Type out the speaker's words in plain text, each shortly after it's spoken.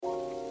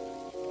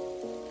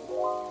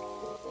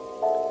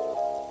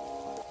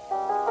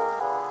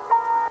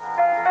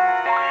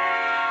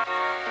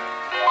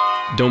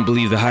Don't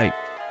believe the hype.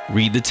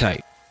 Read the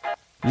type.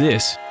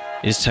 This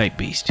is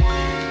TYPBST.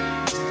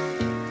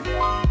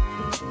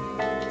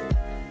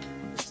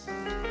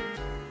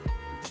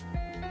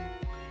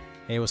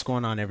 Hey, what's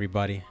going on,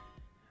 everybody?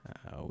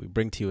 We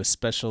bring to you a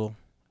special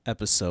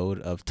episode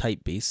of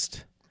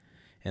TYPBST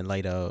in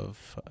light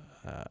of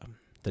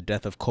the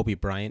death of Kobe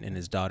Bryant and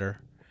his daughter,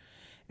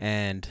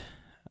 and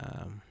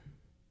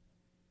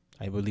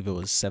I believe it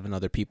was 7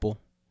 other people.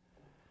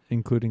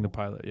 Including the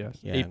pilot, yes.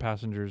 Yeah. 8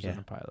 passengers Yeah. and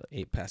a pilot.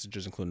 8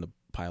 passengers, including the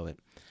pilot.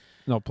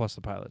 No, plus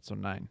the pilot, so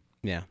 9.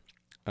 Yeah.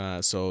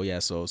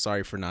 So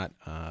sorry for not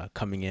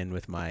coming in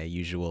with my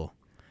usual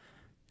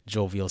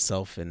jovial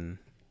self and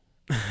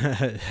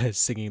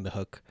singing the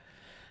hook.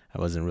 I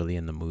wasn't really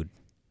in the mood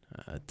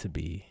to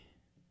be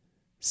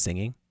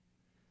singing.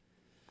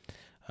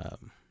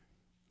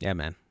 Yeah,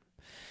 man.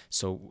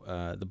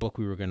 So the book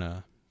we were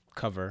gonna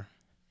cover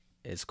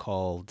is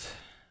called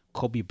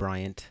Kobe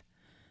Bryant,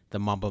 The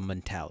Mamba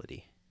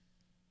Mentality,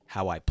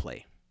 How I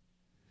Play.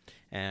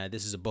 And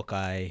this is a book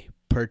I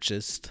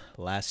purchased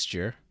last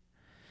year.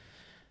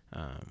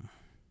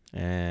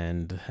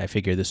 And I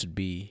figured this would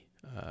be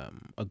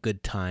a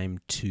good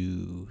time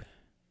to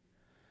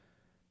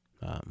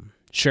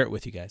share it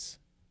with you guys.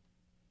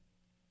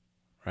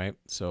 Right?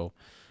 So,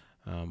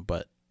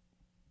 but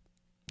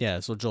yeah,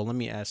 so Joel, let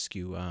me ask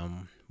you,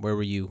 where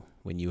were you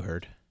when you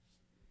heard?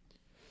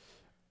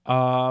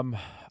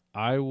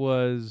 I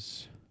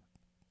was...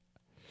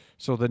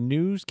 So the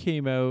news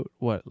came out,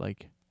 what,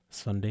 like...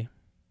 Sunday?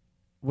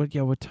 What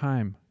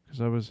time?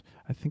 Because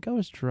I think I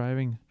was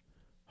driving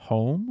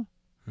home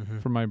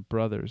from my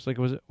brother's. Like,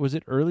 was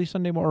it early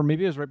Sunday morning? Or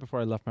maybe it was right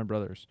before I left my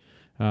brother's.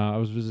 I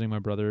was visiting my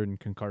brother in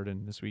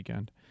Concarden this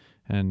weekend.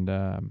 And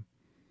I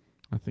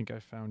think I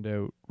found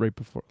out right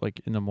before,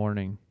 like, in the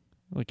morning.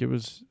 Like, it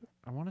was,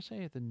 I want to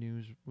say the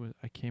news,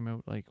 I came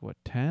out, like, what,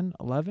 10,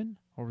 11?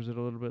 Or was it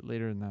a little bit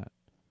later than that?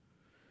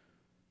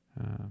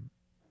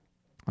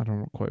 I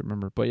don't quite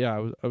remember. But,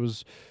 yeah, I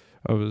was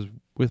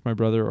with my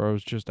brother, or I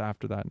was just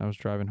after that, and I was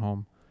driving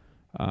home.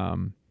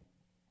 And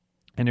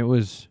it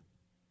was,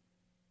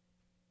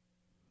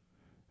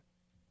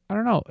 I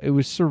don't know, it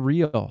was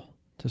surreal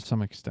to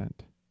some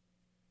extent.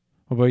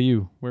 What about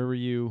you? Where were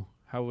you?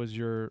 How was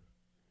your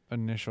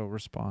initial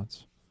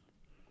response?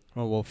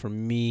 Oh, well, for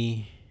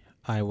me,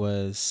 I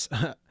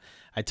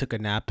took a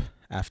nap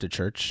after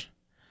church,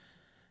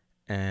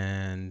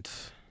 and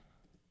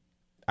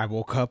I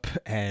woke up,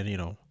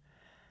 and,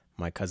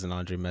 my cousin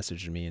Andre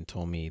messaged me and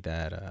told me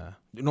that,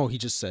 he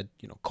just said,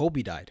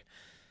 Kobe died.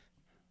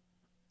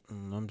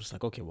 And I'm just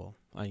like, okay, well,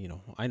 I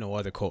know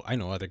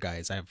other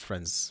guys. I have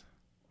friends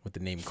with the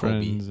name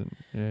Kobe.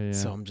 Yeah.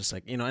 So I'm just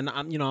like, and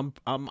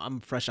I'm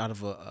fresh out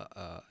of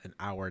an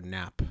hour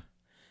nap,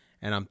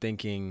 and I'm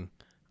thinking,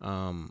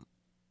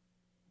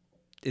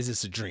 is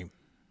this a dream?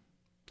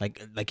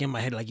 Like in my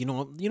head, like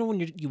when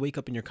you wake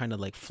up and you're kind of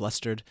like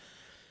flustered,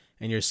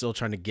 and you're still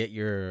trying to get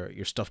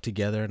your stuff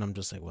together, and I'm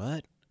just like,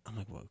 what? I'm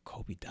like, well,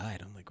 Kobe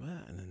died. I'm like,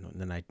 what? And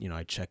then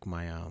I check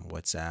my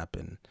WhatsApp,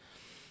 and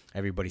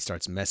everybody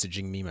starts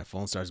messaging me. My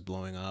phone starts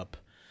blowing up.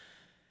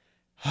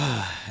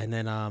 And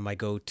then I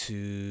go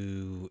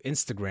to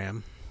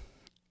Instagram,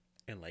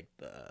 and like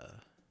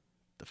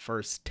the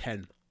first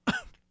 10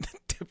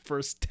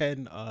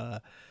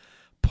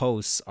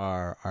 posts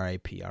are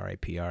RIP,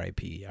 RIP,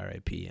 RIP,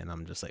 RIP, and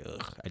I'm just like,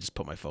 ugh. I just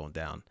put my phone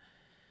down.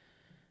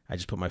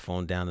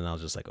 And I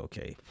was just like,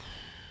 okay.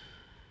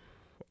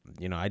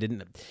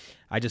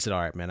 I just said, all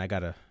right, man, I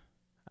gotta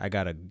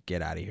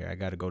get out of here. I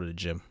gotta go to the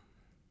gym.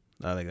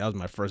 Like, that was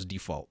my first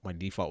default. My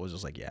default was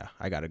just like, yeah,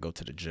 I gotta go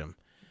to the gym.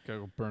 Gotta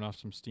go burn off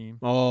some steam.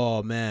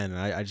 Oh man,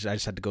 I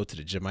just had to go to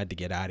the gym. I had to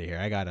get out of here.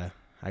 I gotta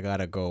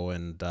go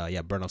and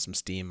burn off some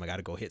steam. I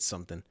gotta go hit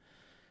something,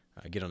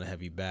 get on a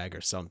heavy bag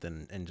or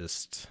something, and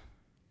just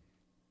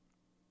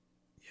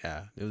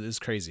it was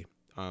crazy.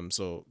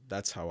 So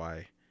that's how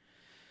I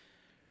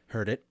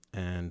heard it,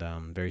 and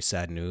very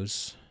sad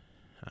news.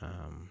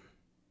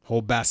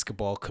 Whole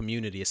basketball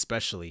community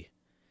especially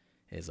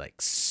is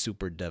like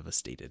super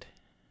devastated.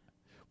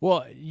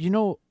 Well,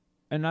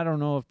 and I don't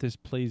know if this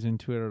plays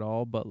into it at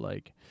all, but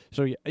like,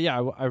 so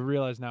I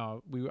realize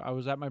now I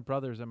was at my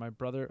brother's, and my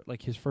brother,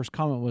 like, his first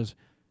comment was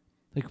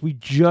like, we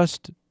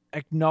just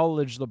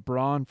acknowledged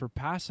LeBron for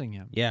passing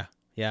him. Yeah,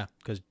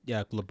 because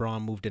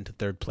LeBron moved into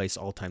 3rd place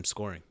all-time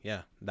scoring.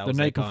 Yeah, that The was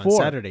night like on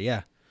before. Saturday.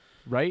 Yeah,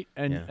 right,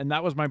 and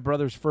that was my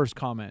brother's first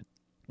comment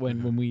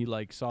when we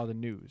like saw the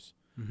news.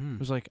 Mm-hmm. It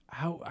was like,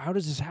 how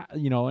does this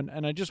happen?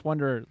 And I just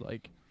wonder,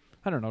 like,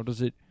 I don't know,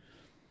 does it,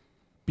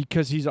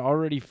 because he's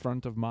already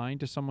front of mind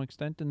to some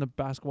extent in the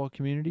basketball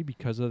community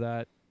because of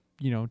that,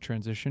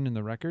 transition in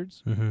the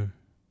records. Mm-hmm.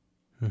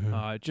 Mm-hmm.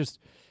 I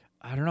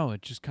don't know,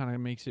 it just kind of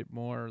makes it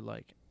more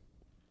like,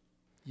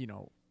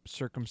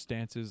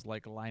 circumstances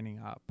like lining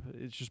up.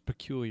 It's just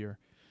peculiar.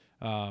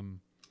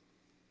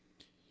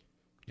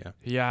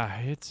 Yeah,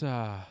 it's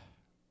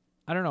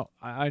I don't know.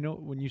 I know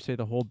when you say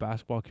the whole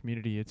basketball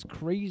community, it's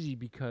crazy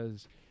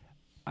because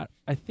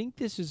I think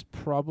this is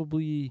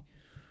probably,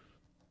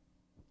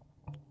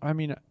 I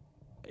mean,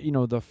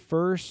 the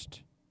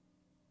first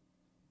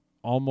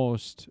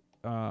almost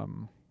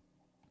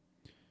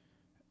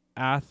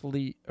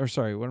athlete, or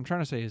sorry, what I'm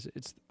trying to say is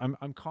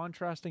I'm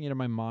contrasting it in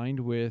my mind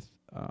with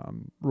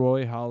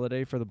Roy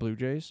Halladay for the Blue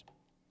Jays,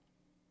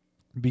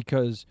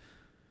 because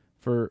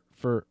for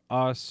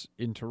us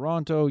in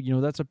Toronto,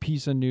 that's a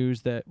piece of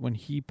news that when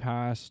he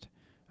passed,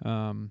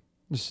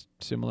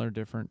 similar,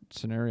 different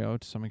scenario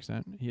to some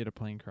extent. He had a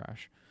plane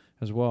crash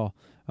as well,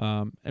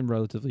 and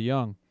relatively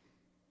young.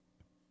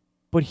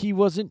 But he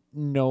wasn't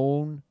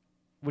known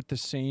with the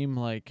same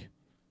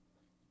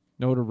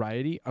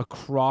notoriety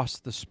across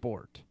the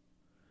sport,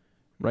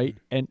 right?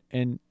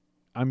 And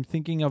I'm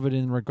thinking of it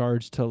in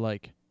regards to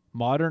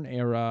modern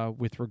era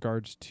with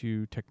regards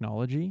to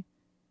technology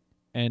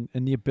and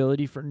the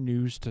ability for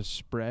news to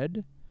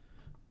spread.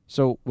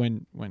 So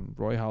when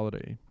Roy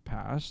Halladay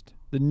passed,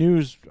 the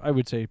news, I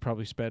would say,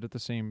 probably sped at the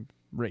same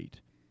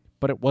rate.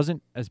 But it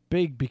wasn't as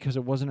big because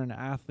it wasn't an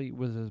athlete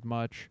with as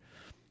much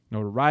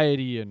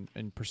notoriety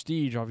and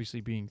prestige, obviously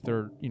being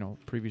third,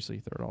 previously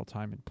third all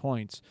time in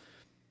points.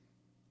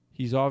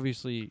 He's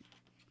obviously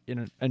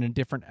in a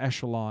different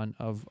echelon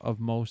of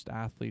most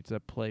athletes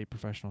that play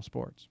professional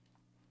sports.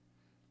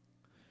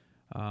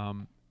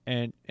 And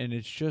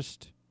it's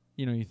just,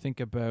 you think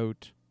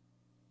about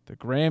the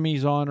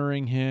Grammys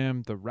honoring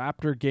him, the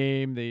Raptor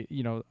game.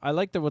 I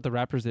liked what the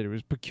Raptors did. It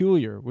was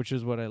peculiar, which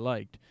is what I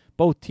liked.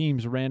 Both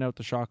teams ran out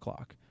the shot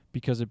clock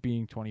because it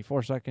being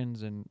 24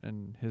 seconds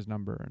and his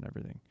number and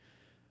everything.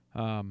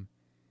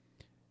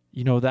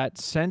 That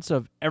sense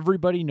of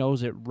everybody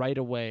knows it right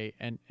away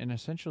and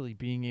essentially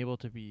being able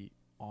to be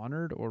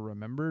honored or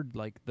remembered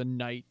the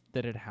night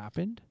that it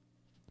happened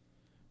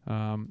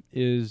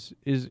is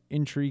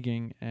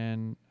intriguing,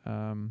 and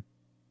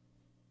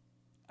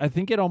I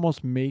think it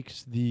almost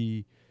makes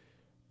the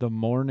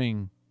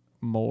mourning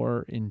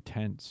more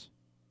intense,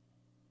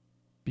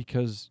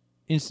 because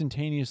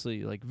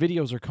instantaneously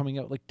videos are coming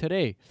out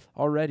today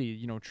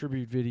already,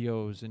 tribute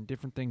videos and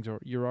different things, or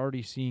you're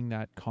already seeing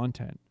that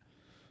content,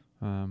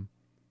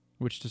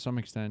 which to some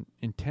extent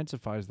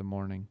intensifies the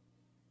mourning.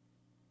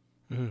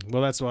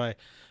 Well, that's why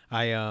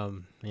I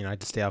had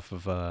to stay off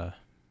of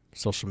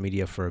social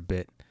media for a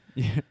bit.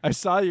 Yeah, I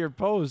saw your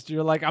post.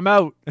 You're like, I'm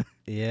out.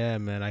 Yeah,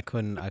 man, I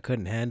couldn't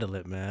handle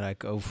it, man. I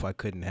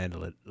couldn't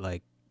handle it.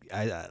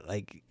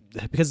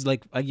 Because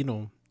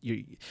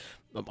you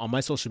on my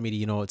social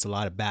media, it's a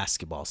lot of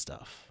basketball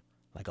stuff,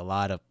 a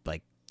lot of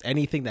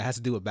anything that has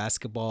to do with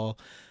basketball,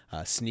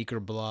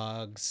 sneaker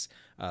blogs,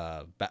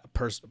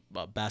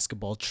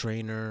 basketball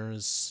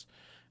trainers,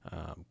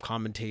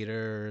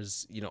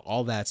 commentators,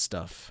 all that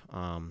stuff.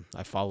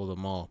 I follow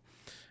them all.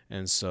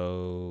 And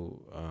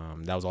so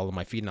that was all in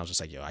my feed, and I was just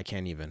like, yo, I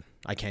can't even.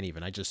 I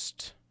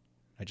just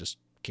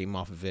came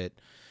off of it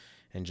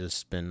and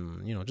just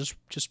been,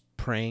 just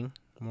praying,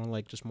 more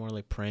like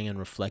praying and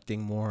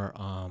reflecting more,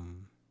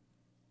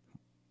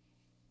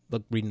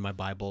 reading my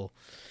Bible,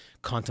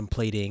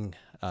 contemplating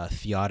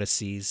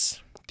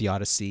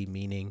theodicy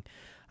meaning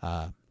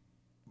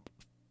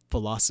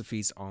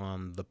philosophies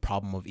on the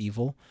problem of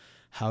evil.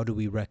 How do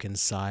we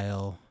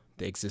reconcile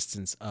the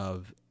existence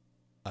of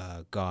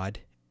God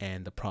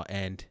and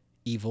and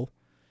evil,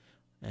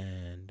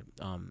 and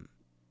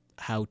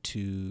how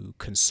to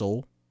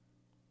console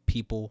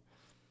people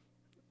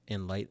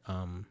in light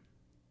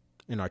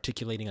in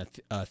articulating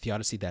a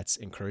theodicy that's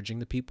encouraging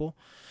the people.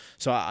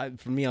 So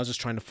for me, I was just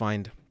trying to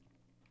find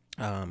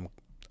a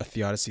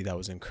theodicy that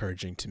was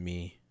encouraging to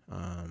me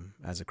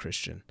as a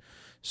Christian.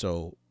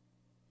 So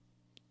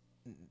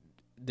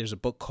there's a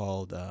book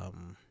called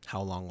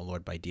How Long, O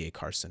Lord by D.A.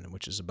 Carson,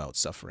 which is about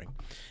suffering,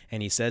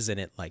 and he says in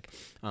it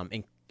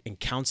in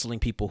counseling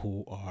people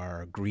who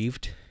are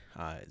grieved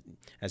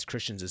as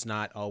Christians is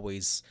not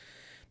always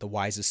the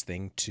wisest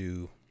thing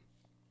to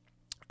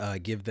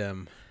give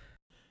them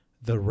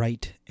the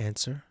right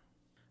answer,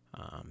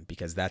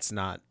 because that's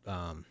not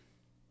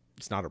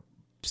it's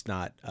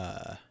not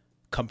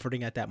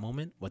comforting at that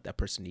moment. What that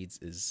person needs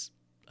is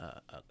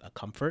a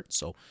comfort.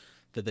 So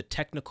the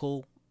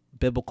technical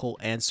biblical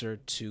answer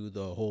to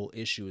the whole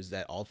issue is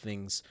that all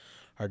things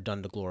are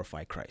done to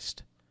glorify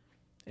Christ,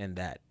 and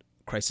that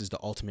Christ is the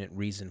ultimate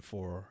reason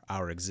for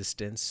our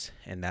existence,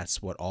 and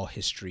that's what all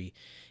history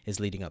is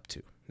leading up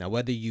to. Now,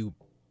 whether you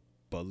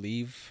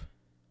believe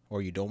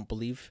or you don't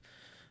believe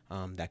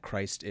that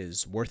Christ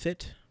is worth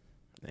it,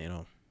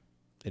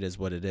 it is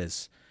what it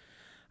is.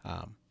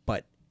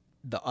 But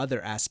the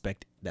other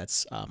aspect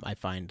that's I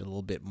find a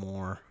little bit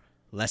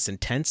less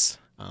intense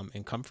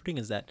and comforting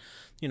is that,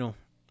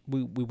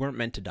 we weren't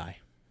meant to die.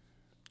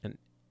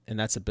 And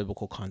that's a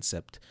biblical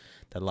concept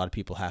that a lot of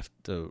people have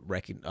to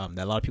that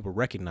a lot of people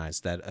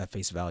recognize that at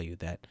face value,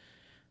 that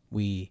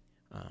we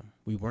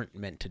weren't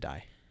meant to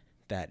die,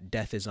 that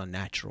death is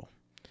unnatural.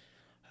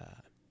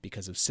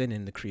 Because of sin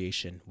in the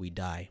creation, we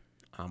die.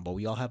 But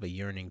we all have a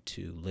yearning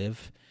to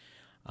live,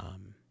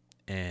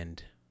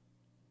 and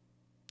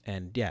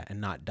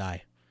not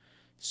die.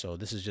 So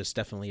this is just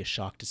definitely a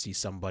shock to see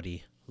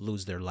somebody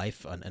lose their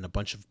life, and a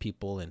bunch of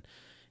people in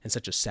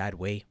such a sad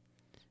way.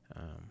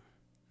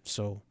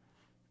 So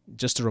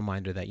just a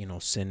reminder that,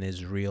 sin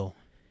is real,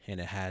 and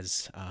it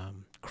has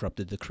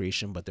corrupted the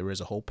creation, but there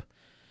is a hope,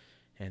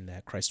 and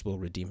that Christ will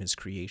redeem his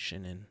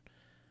creation, and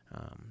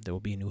there will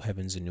be new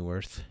heavens and new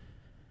earth,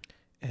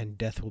 and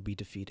death will be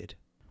defeated.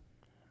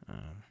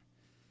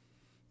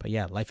 But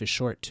yeah, life is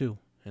short too,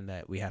 and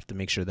that we have to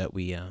make sure that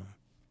we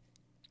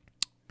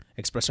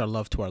express our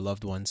love to our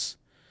loved ones,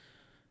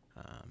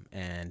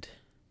 and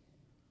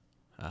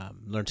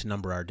learn to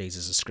number our days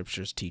as the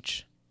scriptures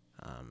teach,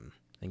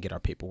 and get our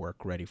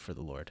paperwork ready for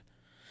the Lord.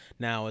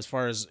 Now, as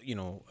far as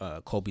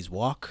Kobe's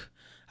walk,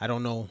 I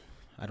don't know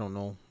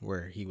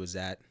where he was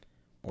at,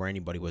 or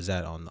anybody was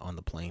at on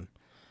the plane.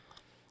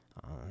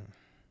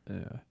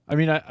 Yeah, I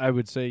mean, I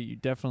would say you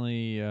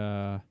definitely.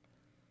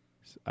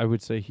 I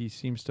would say he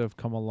seems to have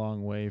come a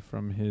long way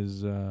from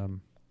his,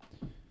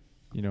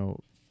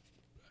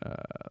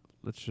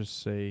 let's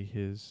just say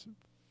his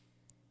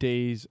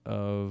days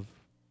of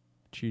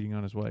cheating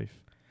on his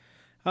wife.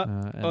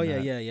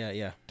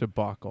 Yeah.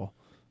 Debacle.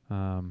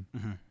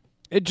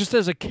 It just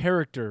as a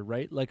character,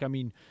 right? Like, I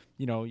mean,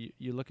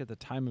 you look at the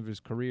time of his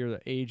career,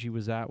 the age he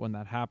was at when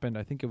that happened.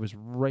 I think it was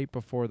right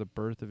before the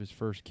birth of his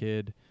first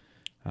kid.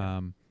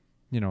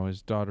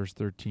 His daughter's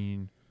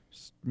 13,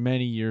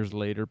 many years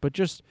later. But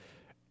just,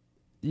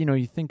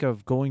 you think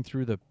of going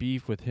through the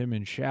beef with him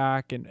and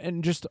Shaq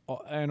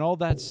and all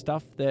that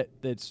stuff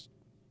that's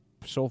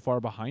so far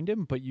behind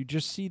him. But you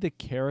just see the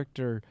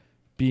character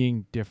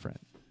being different.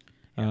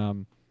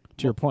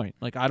 To your point,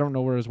 like, I don't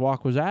know where his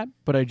walk was at,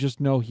 but I just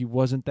know he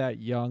wasn't that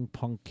young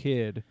punk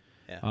kid.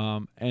 Yeah.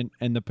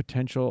 And the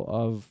potential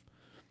of,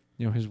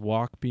 his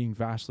walk being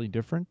vastly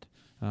different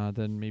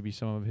than maybe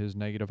some of his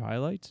negative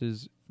highlights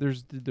is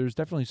there's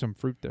definitely some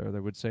fruit there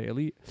that would say at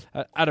least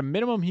at a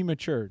minimum he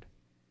matured.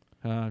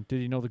 Did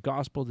he know the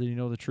gospel? Did he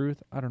know the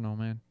truth? I don't know,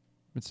 man.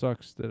 It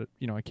sucks that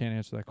I can't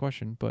answer that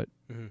question, but.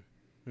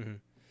 Mm-hmm. Mm-hmm.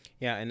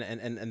 Yeah,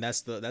 and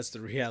that's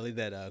the reality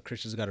that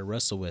Christians got to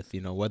wrestle with.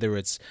 Whether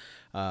it's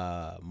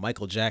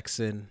Michael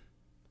Jackson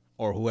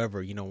or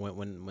whoever.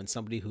 When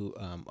somebody who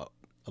a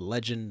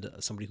legend,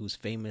 somebody who's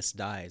famous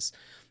dies,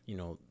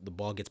 the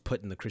ball gets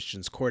put in the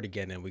Christian's court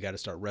again, and we got to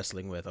start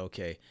wrestling with,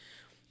 okay,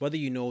 whether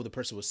the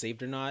person was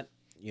saved or not.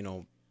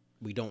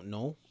 We don't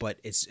know, but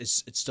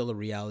it's still a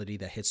reality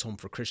that hits home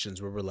for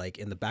Christians, where we're like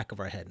in the back of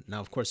our head. Now,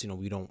 of course,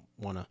 we don't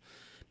want to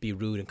be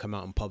rude and come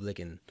out in public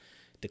and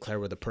declare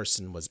where the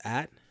person was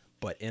at.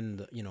 But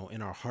in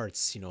in our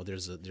hearts,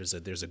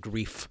 there's a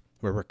grief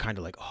where we're kind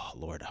of like, oh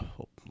Lord,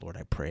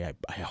 I pray,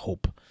 I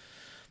hope,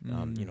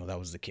 that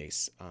was the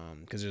case.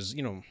 Because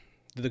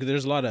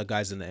there's a lot of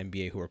guys in the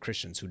NBA who are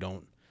Christians who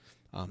don't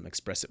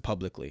express it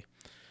publicly.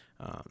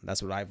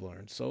 That's what I've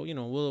learned. So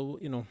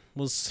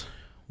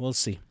we'll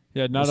see.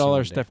 Yeah, not all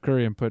are Steph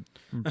Curry and put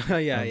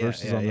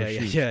verses on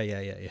their sheet.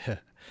 Yeah.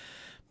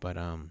 But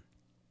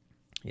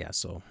yeah.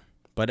 So.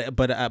 But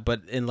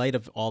in light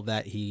of all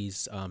that,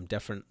 he's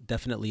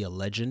definitely a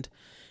legend,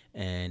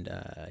 and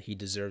he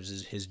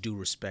deserves his due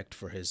respect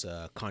for his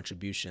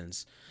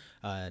contributions,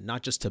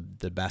 not just to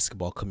the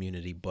basketball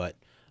community, but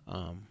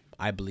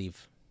I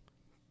believe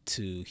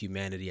to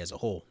humanity as a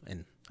whole.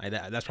 And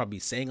that's probably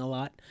saying a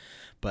lot,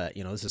 but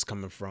this is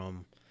coming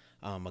from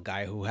a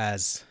guy who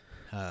has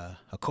a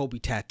Kobe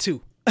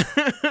tattoo.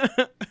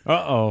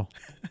 Uh-oh.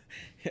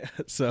 Yeah,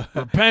 so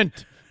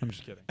repent. I'm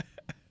just kidding.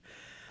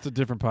 It's a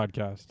different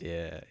podcast.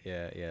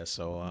 Yeah.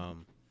 So,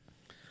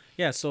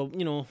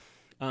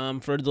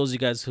 for those of you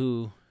guys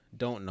who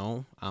don't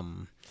know,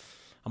 I'm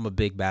a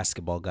big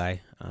basketball guy.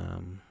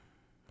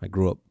 I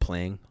grew up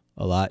playing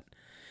a lot,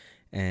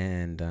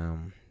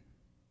 and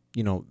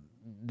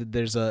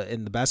there's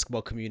in the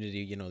basketball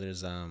community,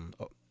 there's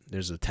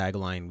a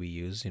tagline we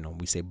use.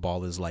 We say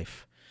ball is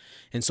life,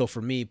 and so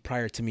for me,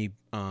 prior to me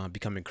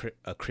becoming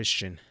a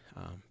Christian,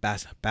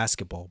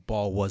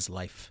 ball was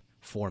life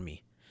for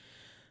me.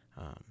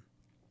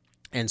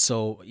 And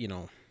so,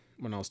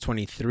 when I was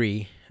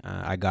 23,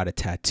 I got a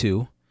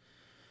tattoo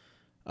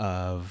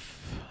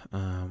of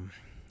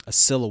a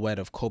silhouette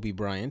of Kobe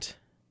Bryant.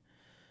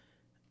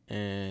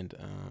 And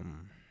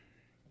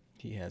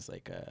he has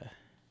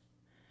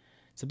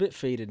it's a bit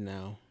faded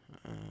now,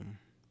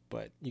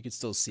 but you can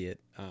still see it.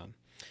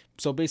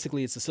 So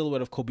basically, it's a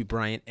silhouette of Kobe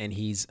Bryant, and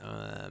he's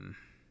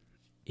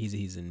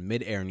in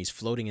midair, and he's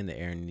floating in the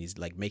air, and he's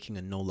like making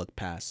a no-look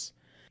pass.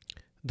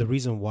 The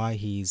reason why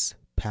he's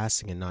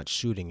passing and not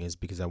shooting is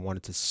because I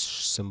wanted to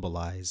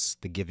symbolize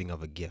the giving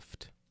of a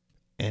gift.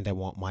 And I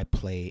want my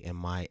play and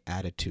my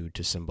attitude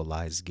to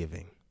symbolize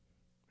giving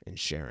and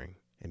sharing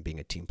and being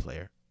a team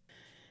player.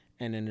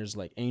 And then there's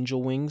like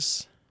angel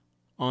wings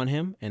on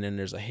him, and then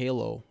there's a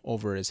halo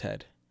over his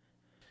head,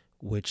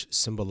 which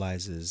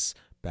symbolizes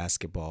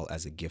basketball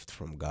as a gift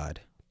from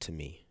God to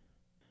me.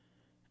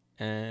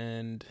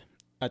 And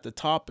at the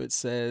top it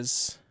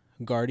says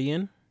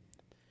guardian,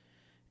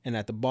 and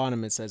at the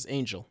bottom it says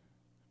angel.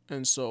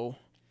 And so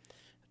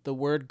the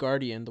word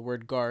guardian, the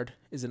word guard,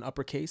 is in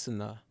uppercase, and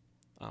the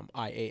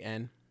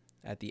IAN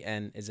at the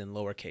end is in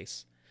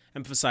lowercase,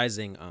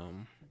 emphasizing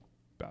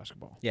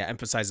basketball. Yeah,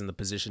 emphasizing the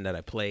position that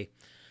I play,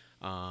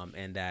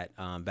 and that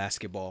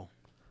basketball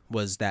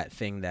was that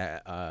thing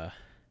that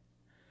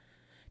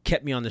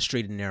kept me on the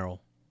straight and narrow.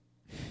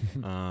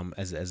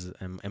 As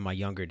in my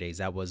younger days,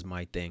 that was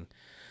my thing.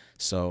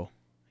 So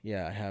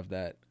yeah, I have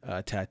that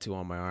tattoo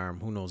on my arm.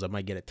 Who knows? I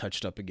might get it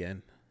touched up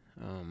again.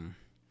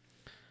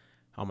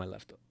 On my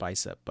left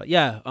bicep. But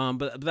yeah,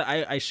 but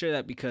I share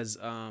that because,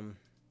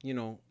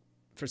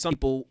 for some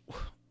people,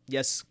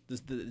 yes,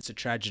 it's a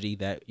tragedy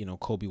that,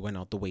 Kobe went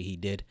out the way he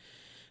did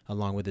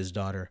along with his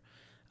daughter.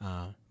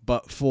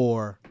 But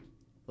for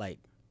like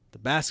the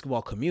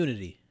basketball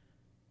community,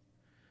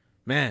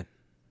 man,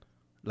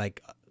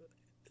 like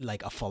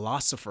a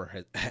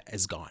philosopher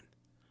has gone.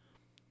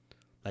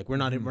 Like we're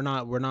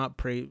not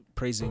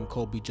praising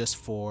Kobe just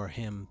for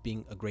him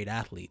being a great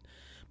athlete,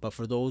 but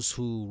for those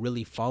who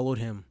really followed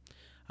him,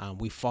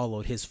 we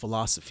followed his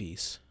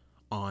philosophies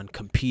on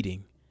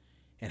competing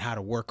and how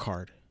to work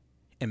hard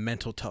and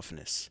mental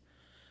toughness.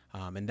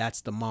 And that's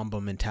the Mamba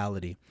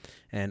mentality.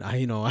 And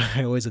I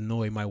always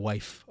annoy my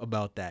wife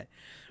about that,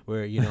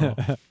 where,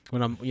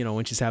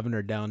 when she's having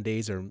her down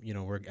days or,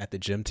 we're at the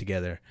gym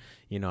together,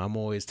 I'm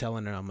always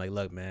telling her, I'm like,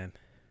 look, man,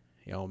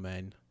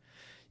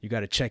 you got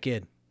to check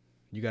in.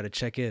 You got to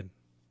check in,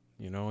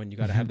 and you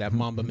got to have that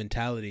Mamba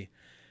mentality.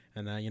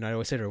 And, I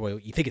always say to her, well,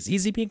 you think it's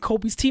easy being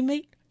Kobe's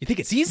teammate? You think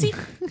it's easy?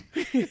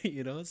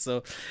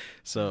 So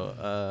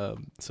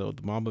the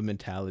Mamba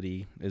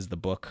mentality is the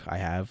book I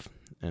have.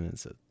 And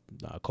it's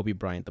Kobe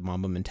Bryant, the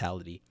Mamba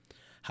mentality,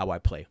 how I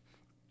play.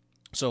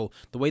 So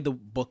the way the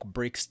book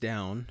breaks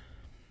down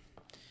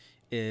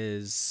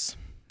is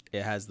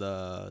it has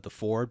the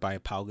foreword by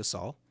Pau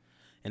Gasol,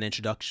 an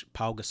introduction,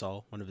 Pau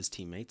Gasol, one of his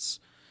teammates,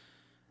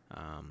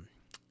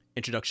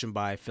 introduction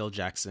by Phil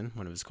Jackson,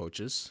 one of his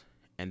coaches,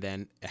 and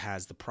then it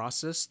has the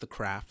process, the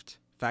craft,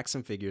 facts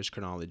and figures,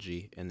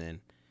 chronology, and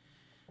then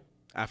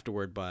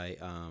afterward by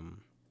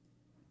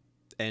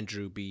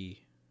Andrew B.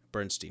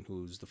 Bernstein,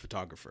 who's the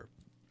photographer.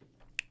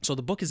 So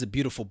the book is a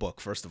beautiful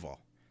book, first of all.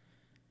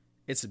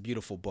 It's a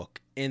beautiful book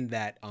in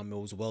that it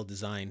was well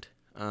designed.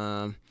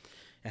 It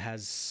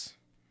has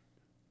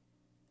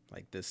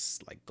like this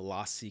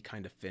glossy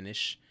kind of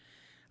finish.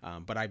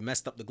 But I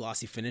messed up the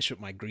glossy finish with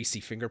my greasy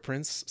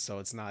fingerprints, so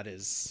it's not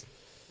as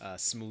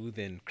smooth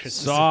and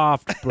crisp.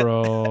 Soft,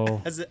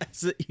 bro. as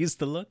it used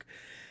to look.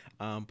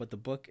 But the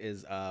book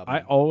is.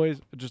 I always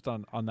just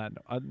on that.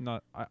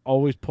 I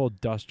always pull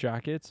dust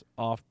jackets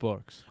off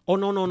books. Oh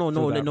no!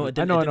 It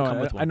didn't come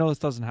with one. I know this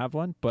doesn't have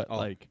one, but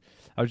I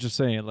was just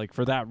saying,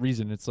 for that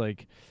reason, it's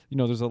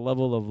there's a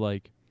level of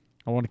I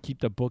want to keep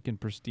the book in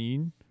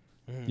pristine,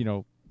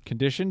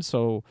 condition.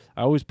 So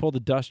I always pull the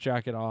dust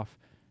jacket off.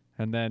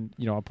 And then,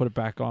 I'll put it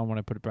back on when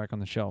I put it back on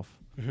the shelf,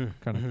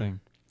 kind of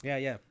thing.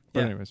 Yeah.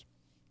 But anyways.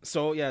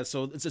 So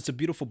it's a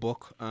beautiful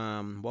book,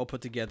 well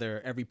put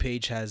together. Every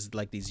page has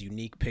these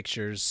unique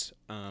pictures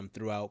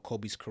throughout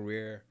Kobe's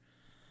career,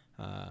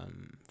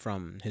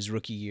 from his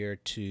rookie year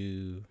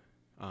to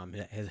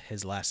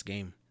his last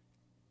game.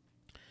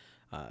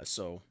 It's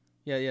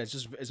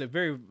a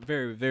very,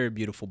 very, very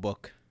beautiful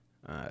book.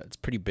 It's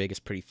pretty big. It's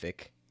pretty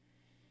thick.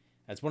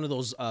 It's one of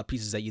those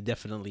pieces that you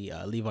definitely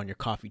leave on your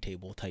coffee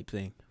table type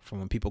thing. From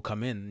when people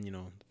come in,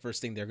 the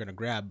first thing they're going to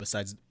grab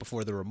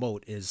before the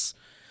remote is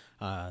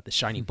the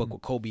shiny book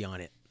with Kobe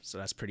on it. So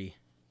that's pretty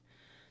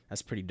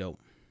dope.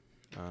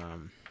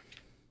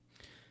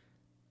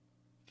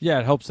 Yeah,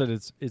 it helps that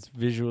it's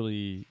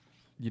visually,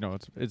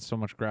 it's so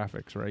much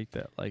graphics, right?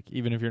 That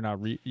even if you're not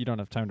you don't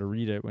have time to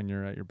read it when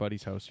you're at your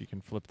buddy's house, you can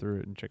flip through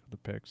it and check out the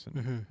pics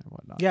and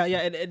whatnot. Yeah,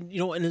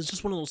 and it's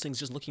just one of those things.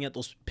 Just looking at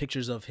those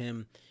pictures of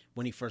him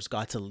when he first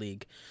got to the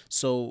league.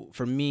 So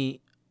for me,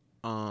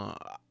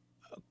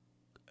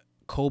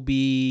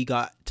 Kobe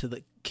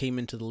came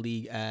into the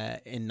league in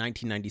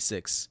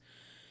 1996,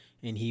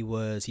 and he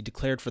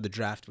declared for the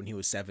draft when he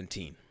was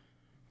 17.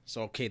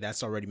 So okay,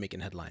 that's already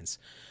making headlines.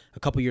 A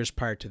couple years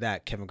prior to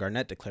that, Kevin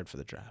Garnett declared for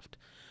the draft.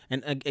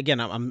 And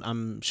again,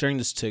 I'm sharing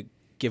this to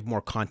give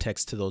more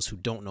context to those who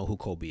don't know who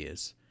Kobe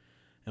is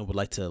and would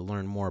like to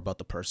learn more about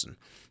the person.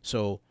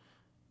 So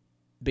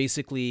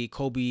basically,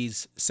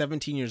 Kobe's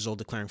 17 years old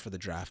declaring for the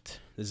draft.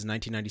 This is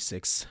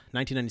 1996.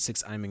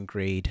 1996, I'm in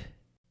grade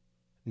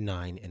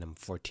 9 and I'm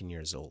 14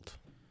 years old.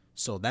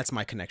 So that's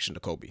my connection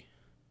to Kobe.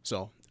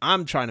 So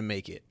I'm trying to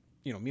make it.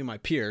 Me and my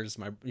peers,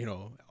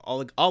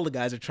 all the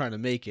guys are trying to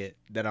make it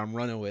that I'm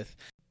running with.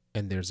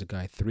 And there's a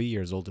guy 3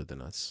 years older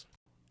than us.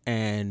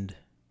 And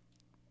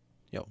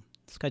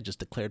this guy just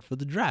declared for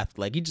the draft.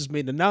 He just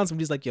made an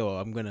announcement. He's like,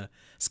 I'm going to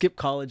skip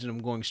college and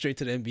I'm going straight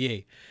to the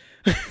NBA.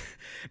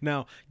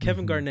 Now,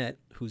 Kevin Garnett,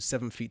 who's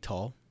 7 feet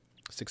tall,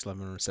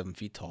 6'11" or 7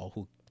 feet tall,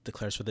 who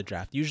declares for the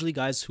draft. Usually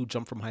guys who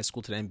jump from high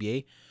school to the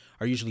NBA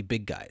are usually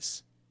big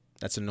guys.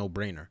 That's a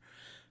no-brainer.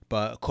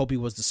 But Kobe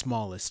was the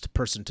smallest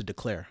person to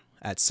declare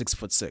at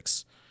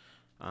 6'6".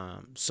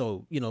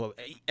 So,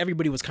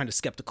 everybody was kind of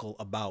skeptical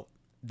about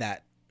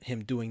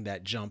him doing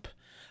that jump.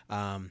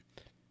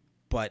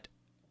 But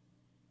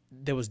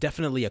there was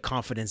definitely a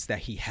confidence that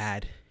he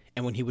had.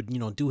 And when he would,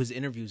 do his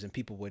interviews and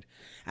people would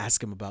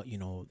ask him about,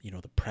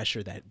 the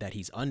pressure that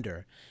he's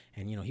under.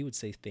 And, he would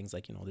say things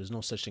like, there's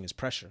no such thing as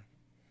pressure.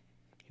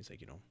 He's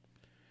like,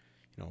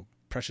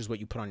 pressure is what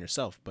you put on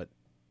yourself. But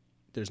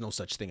there's no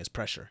such thing as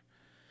pressure.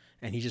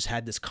 And he just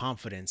had this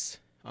confidence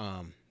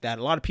that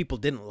a lot of people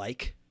didn't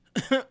like.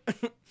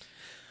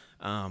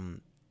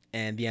 And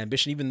the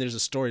ambition, even there's a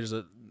story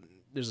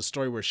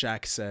where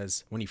Shaq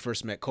says when he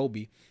first met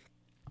Kobe,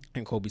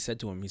 and Kobe said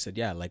to him, he said,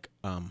 yeah, like,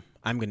 I'm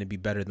going to be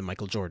better than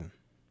Michael Jordan.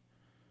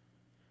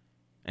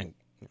 And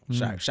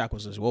Shaq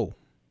was just, whoa,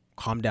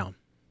 calm down.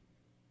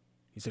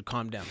 He said,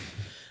 calm down.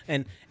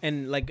 And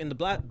like in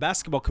the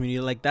basketball community,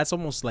 like that's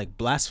almost like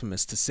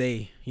blasphemous to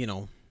say, you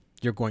know,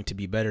 you're going to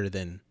be better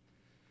than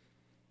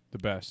the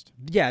best.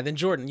 Yeah, than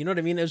Jordan. You know what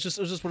I mean? It was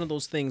just one of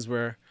those things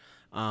where,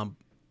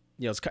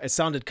 it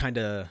sounded kind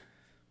of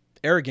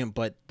arrogant,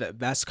 but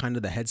that's kind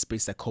of the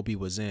headspace that Kobe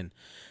was in.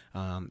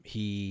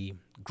 He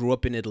grew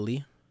up in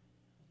Italy,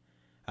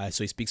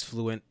 so he speaks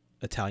fluent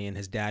Italian.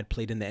 His dad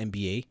played in the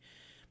NBA,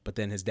 but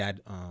then his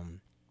dad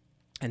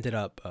ended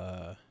up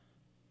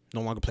no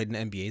longer played in the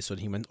NBA, so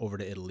he went over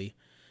to Italy,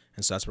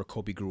 and so that's where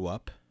Kobe grew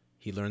up.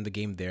 He learned the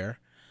game there,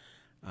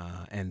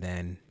 and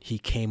then he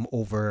came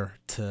over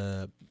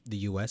to the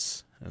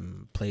U.S.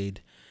 and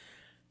played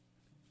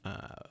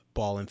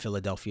ball in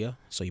Philadelphia.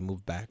 So he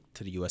moved back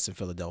to the U.S. in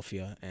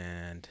Philadelphia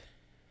and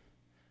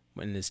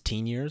went in his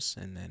teen years,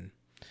 and then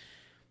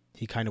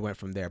he kind of went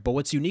from there. But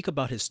what's unique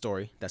about his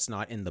story that's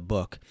not in the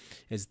book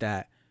is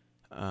that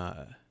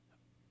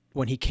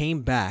when he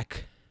came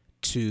back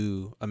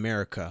to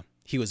America,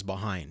 he was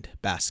behind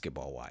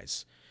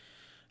basketball-wise.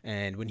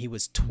 And when he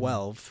was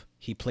 12,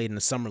 he played in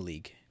the summer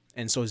league.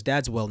 And so his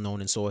dad's well-known,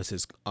 and so is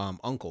his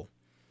uncle.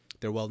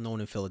 They're well-known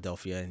in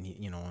Philadelphia, and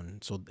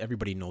and so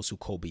everybody knows who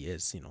Kobe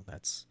is.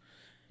 That's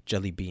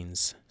Jelly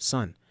Bean's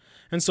son.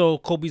 And so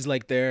Kobe's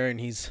like there, and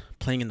he's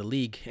playing in the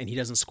league, and he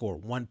doesn't score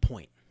 1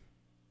 point.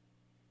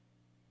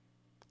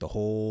 The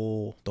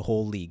whole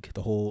league,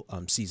 the whole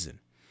season.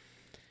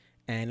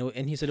 And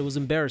he said it was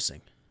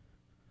embarrassing.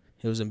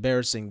 It was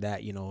embarrassing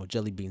that,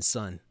 Jelly Bean's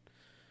son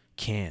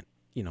can't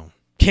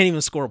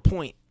even score a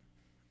point,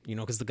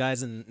 because the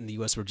guys in the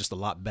U.S. were just a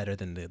lot better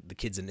than the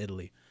kids in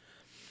Italy.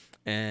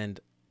 And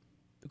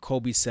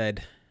Kobe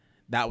said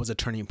that was a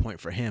turning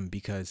point for him,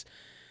 because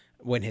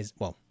when his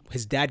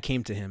dad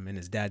came to him, and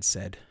his dad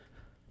said,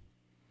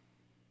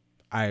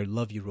 I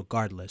love you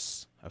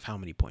regardless of how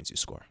many points you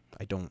score.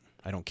 I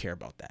don't care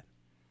about that.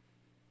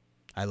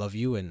 I love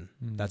you, and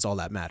that's all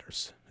that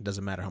matters. It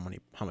doesn't matter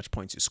how much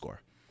points you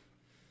score.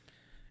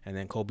 And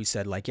then Kobe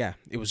said, like, yeah,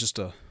 it was just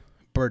a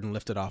burden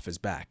lifted off his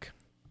back.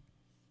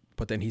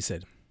 But then he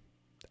said,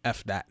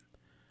 F that.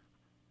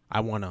 I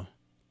want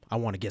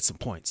to get some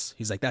points.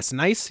 He's like, that's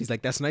nice. He's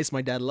like, that's nice.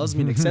 My dad loves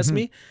me and accepts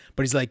me.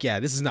 But he's like, yeah,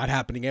 this is not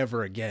happening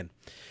ever again.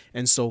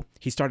 And so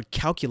he started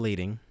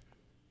calculating,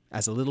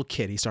 as a little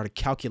kid, he started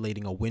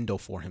calculating a window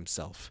for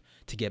himself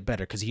to get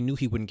better, because he knew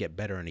he wouldn't get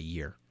better in a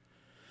year.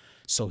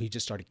 So he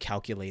just started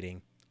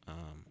calculating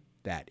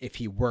that if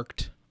he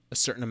worked a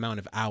certain amount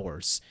of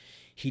hours,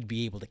 he'd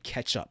be able to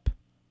catch up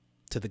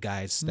to the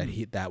guys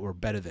that were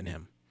better than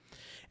him.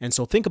 And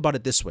so think about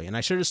it this way. And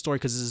I share this story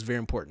because this is very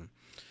important.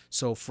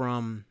 So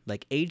from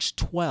like age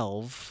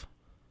 12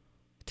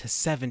 to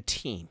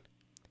 17,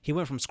 he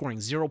went from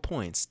scoring 0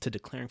 points to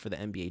declaring for the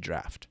NBA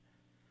draft.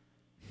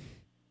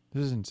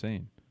 This is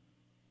insane.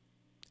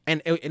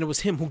 And it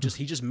was him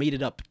he just made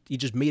it up. He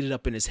just made it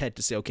up in his head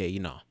to say, okay,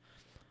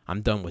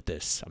 I'm done with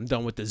this. I'm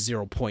done with the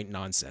 0 point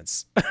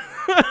nonsense.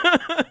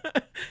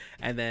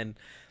 And then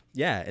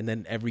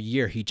every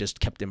year he just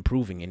kept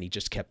improving, and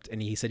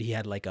he said he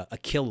had like a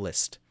kill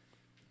list.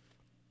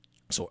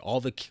 So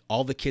all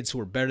the kids who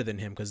were better than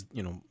him, because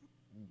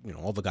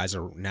all the guys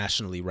are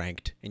nationally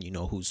ranked, and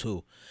who's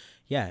who.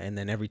 Yeah, and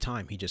then every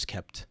time he just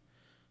kept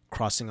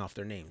crossing off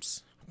their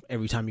names.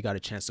 Every time he got a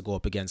chance to go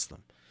up against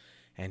them,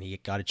 and he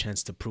got a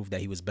chance to prove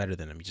that he was better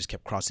than him, he just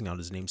kept crossing out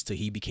his names till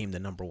he became the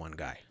number one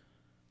guy.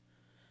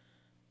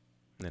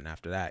 And then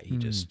after that, he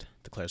just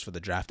declares for the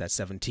draft at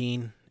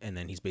 17, and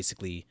then he's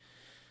basically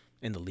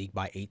in the league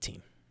by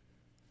 18.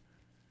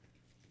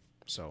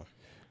 So,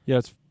 yeah,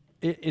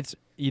 it's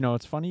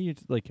it's funny.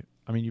 It's like,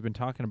 I mean, you've been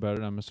talking about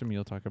it. I'm assuming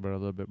you'll talk about it a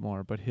little bit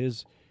more. But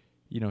his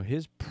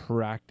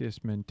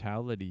practice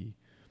mentality,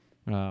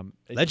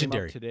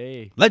 legendary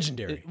today.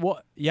 Legendary.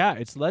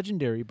 It's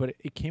legendary. But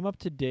it came up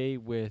today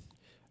with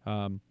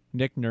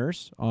Nick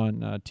Nurse on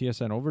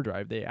TSN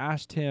Overdrive. They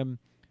asked him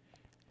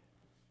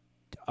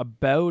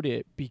about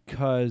it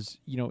because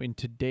in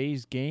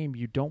today's game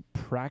you don't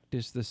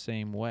practice the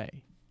same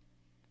way.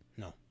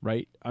 No.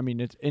 Right? I mean,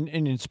 it's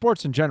in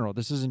sports in general.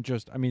 This isn't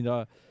just, I mean,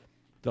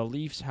 the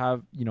Leafs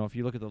have, if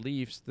you look at the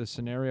Leafs, the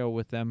scenario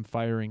with them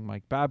firing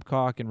Mike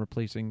Babcock and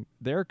replacing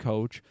their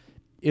coach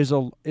is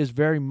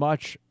very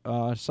much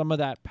some of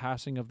that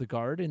passing of the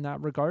guard in that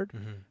regard.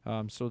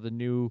 Mm-hmm. So the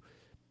new,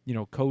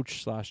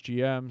 coach /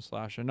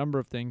 GM / a number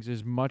of things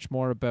is much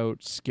more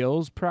about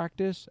skills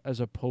practice as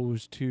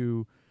opposed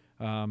to,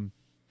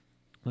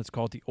 let's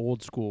call it the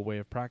old school way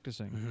of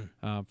practicing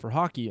for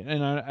hockey.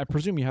 And I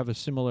presume you have a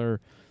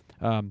similar.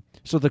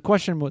 So the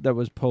question that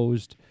was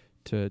posed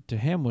to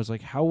him was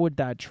like, how would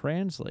that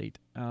translate?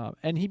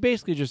 And he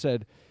basically just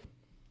said,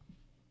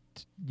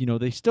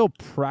 they still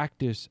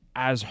practice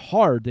as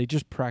hard. They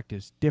just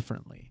practice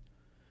differently.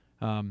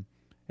 And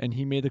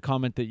he made the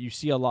comment that you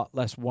see a lot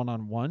less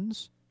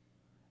one-on-ones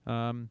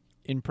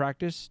in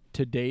practice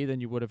today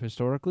than you would have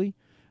historically.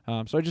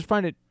 So I just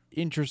find it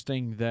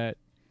interesting that,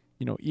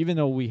 even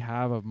though we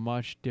have a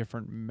much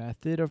different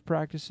method of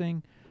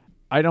practicing,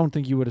 I don't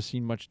think you would have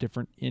seen much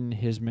different in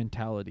his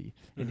mentality,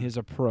 in his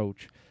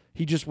approach.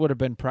 He just would have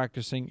been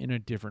practicing in a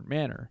different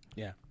manner.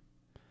 Yeah.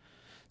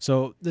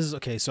 So this is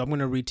okay. So I'm going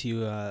to read to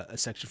you a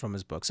section from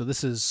his book. So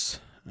this is,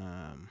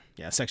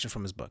 a section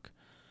from his book.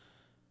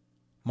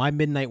 My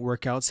midnight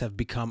workouts have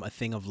become a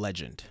thing of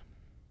legend.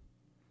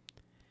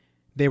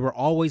 They were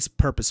always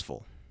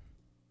purposeful.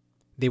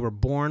 They were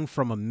born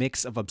from a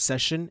mix of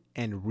obsession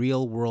and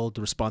real-world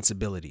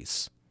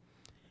responsibilities.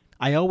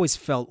 I always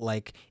felt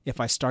like if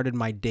I started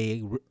my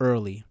day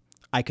early,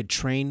 I could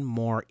train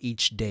more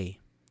each day.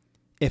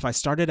 If I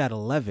started at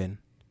 11,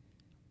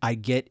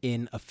 I'd get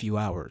in a few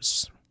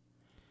hours.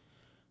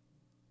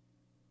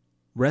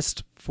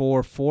 Rest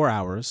for 4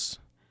 hours,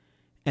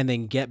 and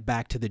then get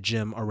back to the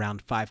gym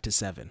around 5 to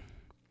 7.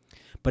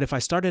 But if I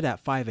started at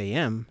 5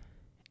 a.m.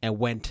 and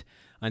went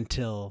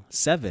until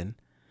 7,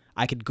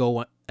 I could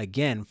go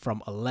again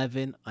from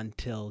 11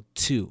 until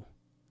 2,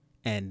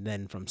 and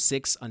then from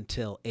 6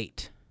 until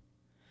 8.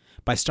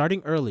 By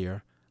starting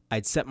earlier,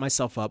 I'd set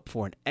myself up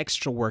for an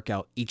extra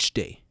workout each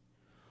day.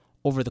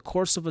 Over the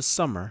course of a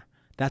summer,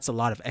 that's a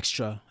lot of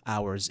extra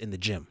hours in the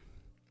gym.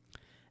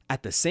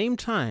 At the same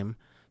time,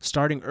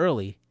 starting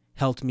early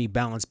helped me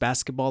balance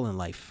basketball and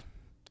life.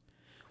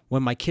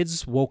 When my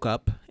kids woke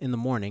up in the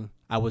morning,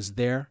 I was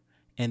there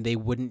and they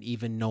wouldn't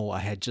even know I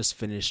had just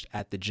finished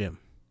at the gym.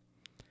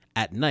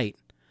 At night,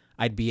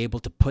 I'd be able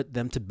to put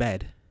them to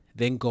bed,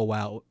 then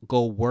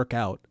go work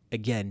out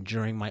again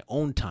during my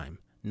own time,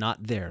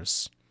 not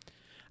theirs.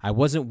 I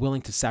wasn't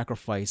willing to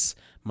sacrifice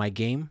my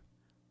game,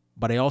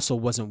 but I also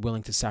wasn't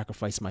willing to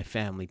sacrifice my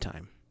family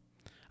time.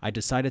 I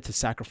decided to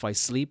sacrifice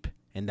sleep,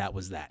 and that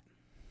was that.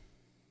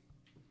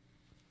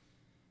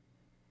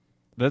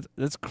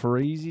 That's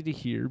crazy to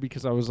hear,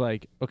 because I was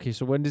like, okay,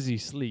 so when does he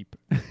sleep?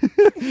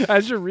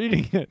 As you're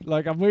reading it,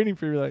 like, I'm waiting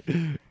for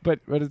you, but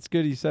it's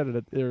good he said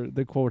it.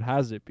 The quote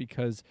has it,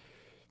 because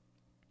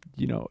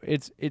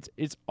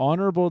it's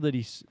honorable that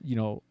he's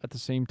at the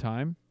same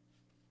time,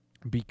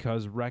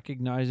 because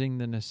recognizing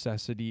the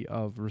necessity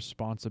of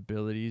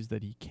responsibilities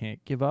that he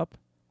can't give up.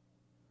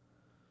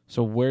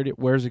 So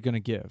where's it going to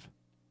give?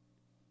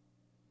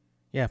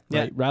 Yeah,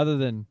 right.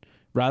 Yeah.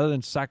 Rather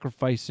than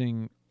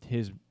sacrificing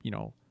his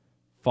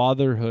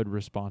fatherhood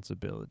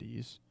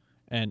responsibilities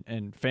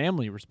and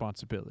family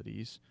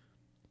responsibilities,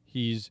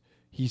 he's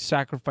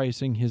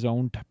sacrificing his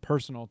own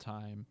personal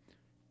time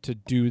to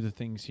do the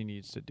things he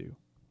needs to do.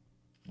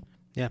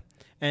 Yeah,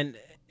 and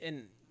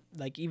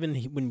like, even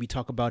when we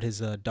talk about his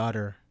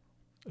daughter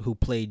who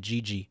played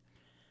Gigi,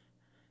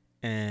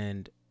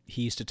 and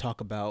he used to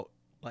talk about,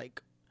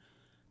 like,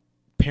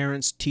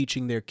 parents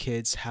teaching their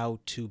kids how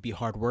to be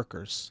hard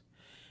workers.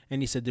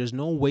 And he said there's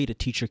no way to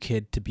teach your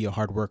kid to be a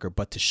hard worker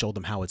but to show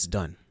them how it's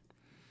done.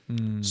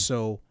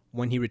 So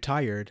when he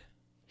retired,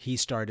 he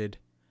started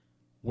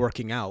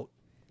working out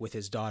with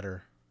his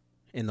daughter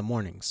in the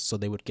mornings. So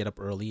they would get up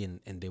early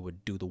and they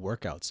would do the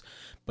workouts.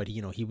 But,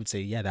 he would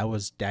say, yeah, that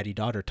was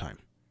daddy-daughter time.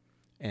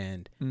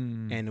 And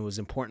it was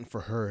important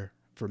for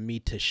me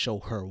to show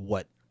her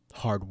what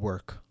hard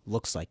work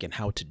looks like and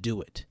how to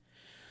do it.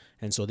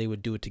 And so they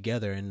would do it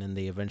together, and then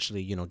they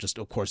eventually, just,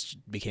 of course,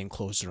 became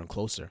closer and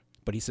closer.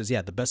 But he says,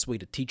 yeah, the best way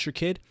to teach your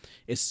kid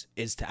is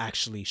to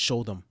actually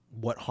show them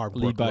what hard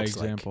work looks like. Lead by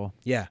example.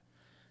 Yeah,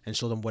 and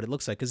show them what it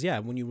looks like. Because, yeah,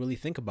 when you really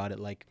think about it,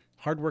 like,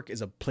 hard work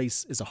is a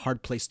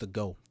hard place to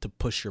go, to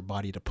push your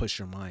body, to push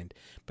your mind.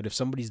 But if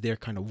somebody's there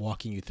kind of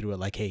walking you through it,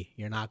 like, hey,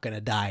 you're not going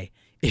to die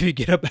if you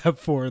get up at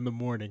 4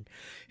 a.m.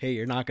 Hey,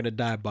 you're not going to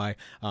die by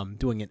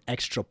doing an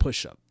extra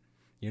push-up.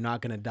 You're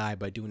not going to die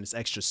by doing this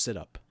extra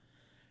sit-up.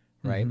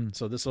 Right? Mm-hmm.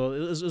 So this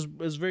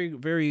was very,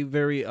 very,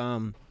 very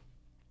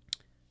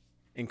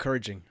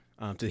encouraging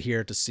to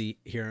hear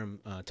him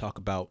talk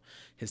about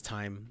his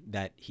time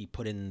that he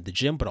put in the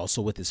gym, but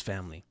also with his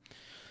family.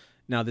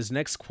 Now, this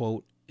next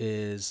quote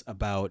is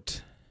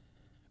about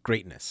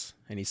greatness,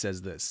 and he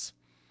says this: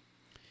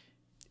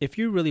 if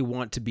you really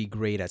want to be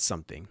great at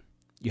something,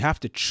 you have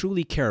to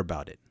truly care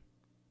about it.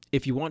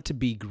 If you want to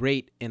be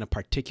great in a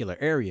particular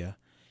area,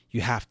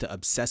 you have to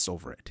obsess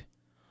over it.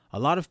 A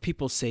lot of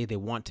people say they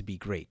want to be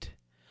great,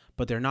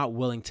 but they're not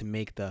willing to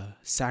make the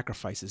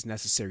sacrifices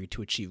necessary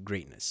to achieve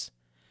greatness.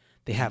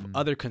 They have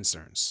other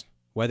concerns,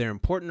 whether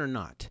important or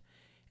not,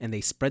 and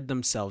they spread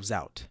themselves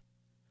out.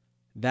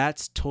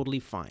 That's totally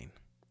fine.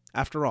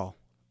 After all,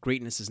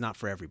 greatness is not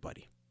for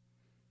everybody.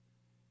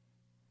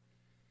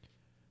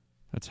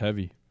 That's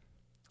heavy.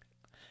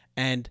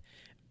 And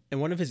in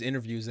one of his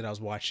interviews that I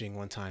was watching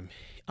one time,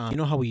 you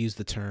know how we use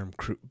the term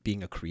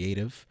being a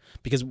creative?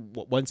 Because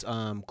once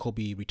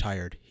Kobe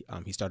retired,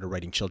 he started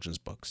writing children's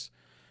books.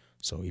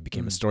 So he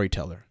became a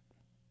storyteller.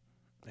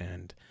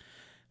 And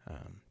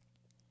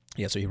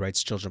so he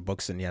writes children's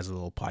books, and he has a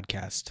little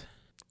podcast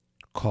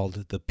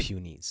called the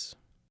Punies.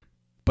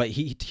 But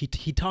he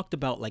talked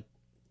about like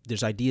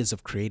there's ideas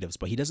of creatives,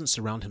 but he doesn't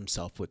surround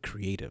himself with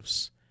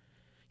creatives.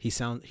 He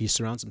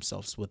surrounds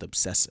himself with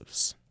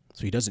obsessives.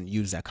 So he doesn't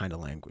use that kind of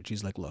language.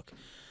 He's like, look,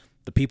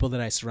 the people that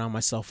I surround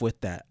myself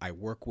with, that I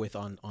work with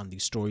on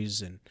these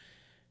stories and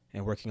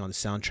working on the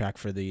soundtrack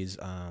for these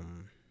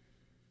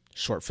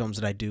short films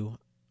that I do,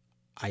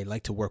 I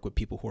like to work with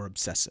people who are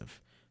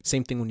obsessive.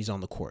 Same thing when he's on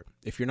the court.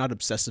 If you're not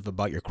obsessive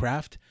about your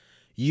craft,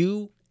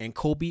 you and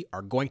Kobe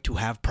are going to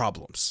have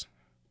problems.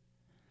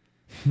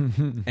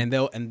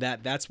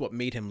 That's what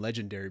made him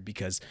legendary,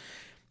 because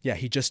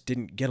he just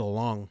didn't get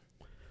along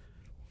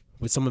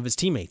with some of his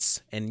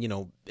teammates. And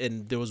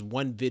there was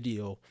one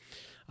video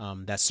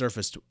that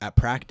surfaced at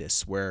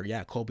practice where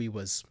Kobe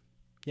was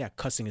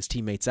cussing his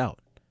teammates out.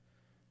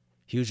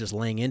 He was just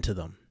laying into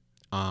them,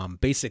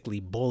 basically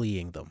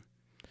bullying them.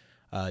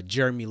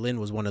 Jeremy Lin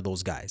was one of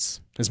those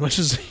guys. As much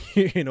as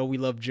we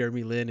love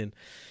Jeremy Lin, and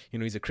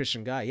he's a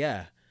Christian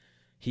guy,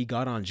 he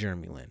got on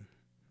Jeremy Lin.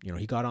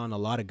 He got on a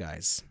lot of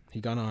guys. He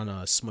got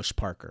on Smush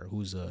Parker,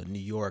 who's a New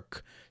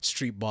York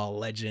street ball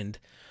legend.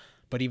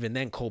 But even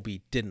then, Kobe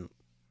didn't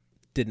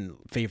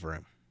favor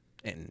him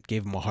and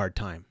gave him a hard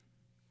time.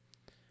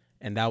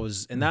 And that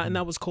was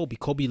that was Kobe.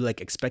 Kobe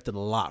like expected a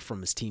lot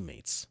from his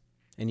teammates,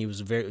 and he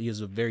was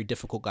a very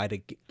difficult guy to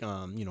get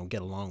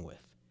along with.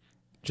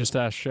 Just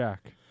ask Shaq.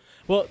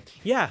 Well,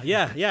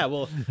 yeah.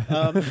 Well,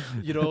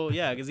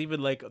 because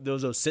even like there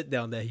was a sit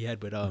down that he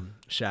had with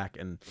Shaq,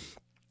 and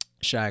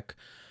Shaq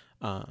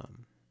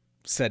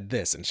said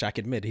this, and Shaq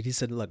admitted, he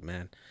said, "Look,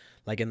 man,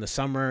 like in the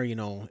summer,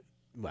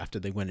 after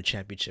they win a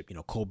championship,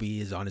 Kobe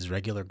is on his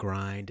regular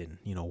grind and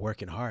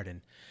working hard,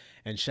 and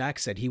Shaq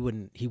said he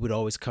would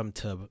always come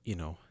to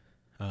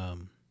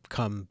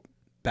come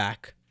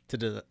back to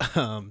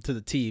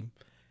the team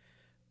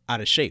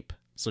out of shape."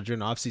 So during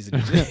the off season,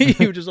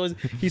 he would just always,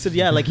 he said,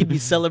 like he'd be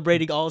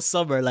celebrating all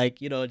summer, like,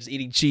 just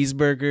eating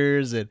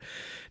cheeseburgers and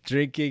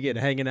drinking and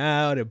hanging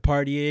out and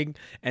partying.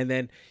 And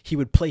then he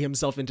would play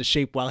himself into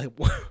shape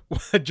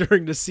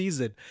during the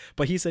season.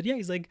 But he said,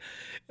 he's like,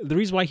 the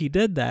reason why he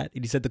did that,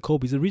 and he said to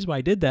Kobe, the reason why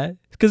I did that is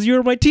because you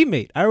were my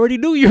teammate. I already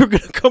knew you were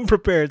going to come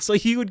prepared. So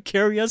he would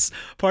carry us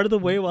part of the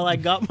way while I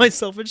got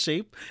myself in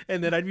shape,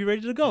 and then I'd be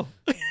ready to go.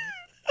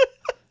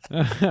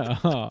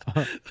 Shaq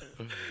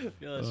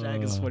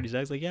is funny.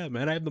 Shaq's like,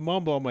 man, I have the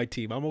Mamba on my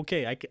team. I'm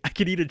okay. I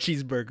can eat a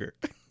cheeseburger.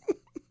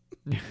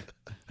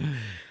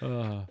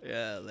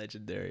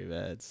 Legendary,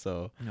 man.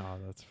 So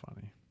that's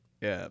funny.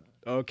 Yeah.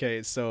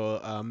 Okay. So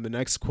the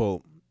next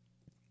quote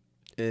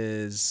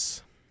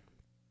is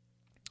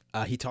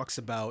he talks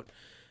about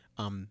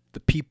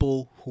the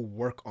people who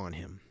work on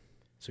him.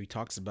 So he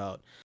talks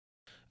about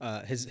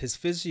his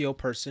physio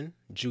person,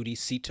 Judy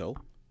Cito.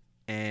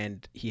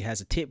 And he has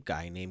a tape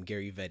guy named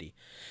Gary Vetti.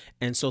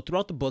 And so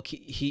throughout the book,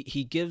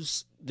 he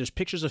gives, there's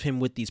pictures of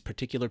him with these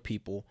particular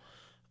people,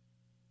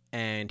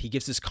 and he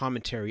gives this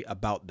commentary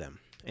about them.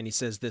 And he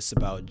says this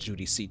about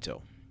Judy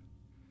Cito.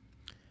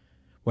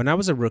 When I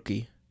was a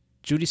rookie,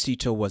 Judy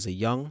Cito was a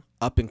young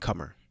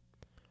up-and-comer.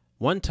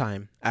 One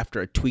time, after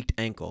a tweaked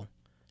ankle,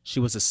 she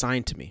was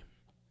assigned to me.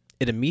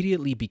 It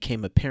immediately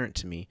became apparent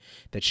to me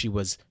that she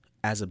was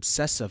as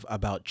obsessive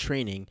about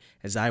training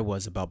as I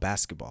was about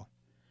basketball.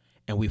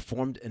 And we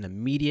formed an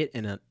immediate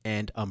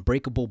and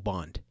unbreakable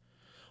bond.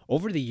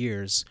 Over the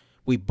years,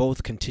 we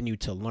both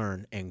continued to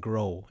learn and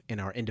grow in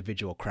our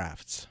individual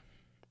crafts.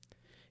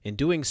 In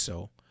doing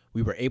so,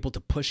 we were able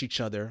to push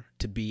each other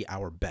to be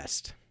our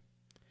best.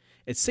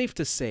 It's safe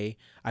to say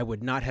I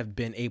would not have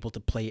been able to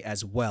play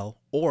as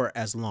well or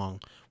as long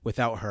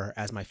without her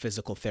as my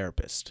physical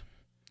therapist.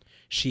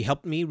 She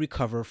helped me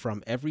recover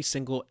from every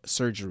single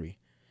surgery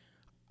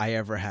I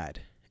ever had,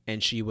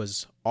 and she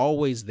was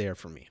always there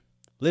for me,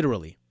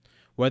 literally.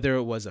 Whether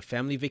it was a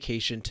family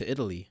vacation to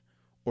Italy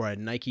or a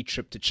Nike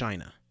trip to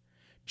China,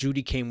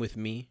 Judy came with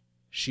me.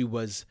 She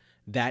was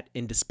that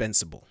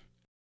indispensable.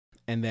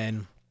 And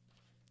then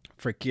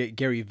for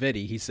Gary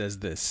Vetti, he says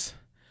this.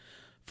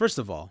 First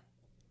of all,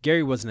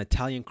 Gary was an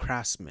Italian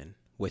craftsman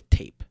with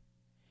tape.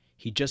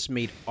 He just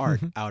made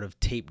art out of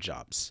tape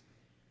jobs.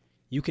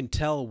 You can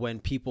tell when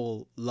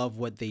people love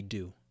what they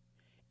do,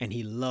 and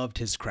he loved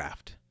his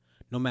craft.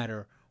 No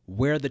matter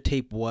where the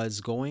tape was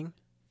going,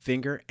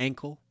 finger,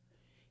 ankle,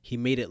 he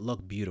made it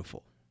look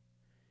beautiful.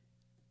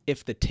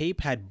 If the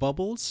tape had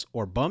bubbles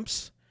or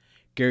bumps,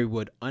 Gary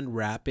would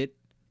unwrap it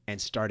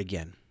and start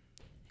again.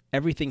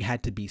 Everything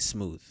had to be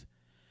smooth,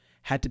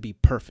 had to be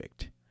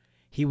perfect.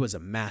 He was a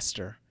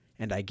master,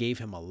 and I gave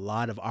him a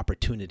lot of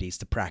opportunities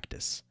to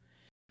practice.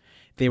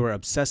 They were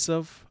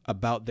obsessive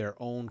about their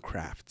own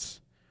crafts,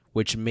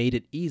 which made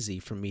it easy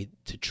for me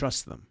to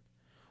trust them.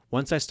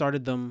 Once I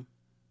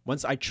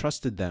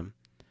trusted them,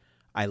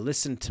 I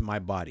listened to my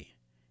body,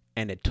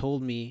 and it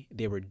told me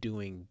they were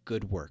doing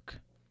good work.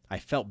 I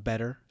felt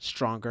better,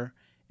 stronger,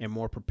 and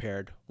more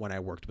prepared when I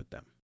worked with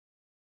them.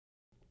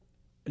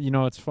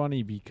 It's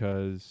funny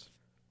because,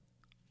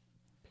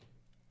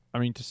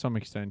 to some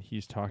extent,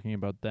 he's talking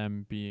about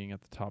them being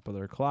at the top of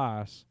their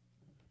class,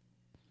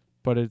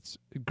 but it's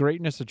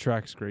greatness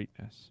attracts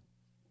greatness.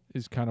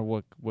 is kind of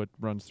what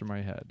runs through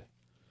my head.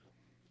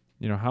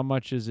 You know, how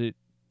much is it,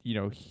 you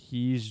know,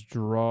 he's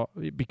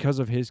because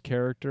of his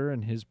character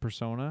and his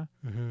persona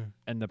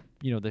and the,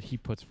 you know, that he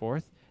puts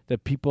forth,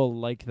 that people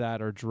like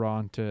that are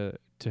drawn to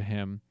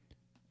him.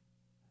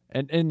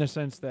 And in the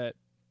sense that,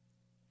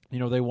 you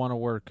know, they want to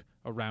work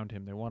around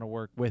him. They want to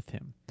work with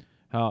him.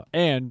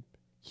 And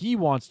he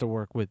wants to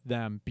work with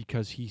them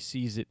because he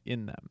sees it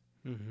in them.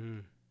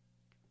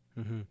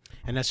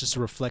 And that's just a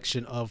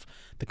reflection of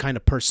the kind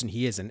of person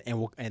he is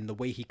and the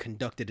way he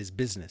conducted his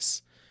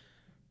business.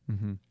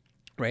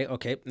 Right.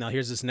 Okay. Now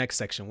here's this next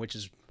section, which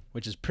is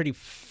pretty.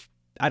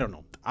 I don't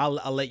know.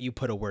 I'll let you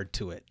put a word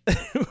to it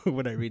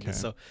when I read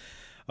this. So,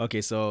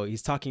 okay. So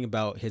he's talking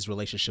about his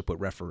relationship with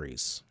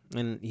referees,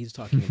 and he's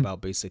talking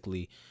about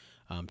basically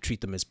treat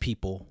them as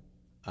people.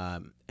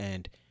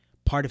 And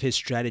part of his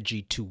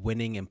strategy to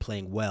winning and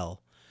playing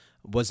well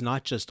was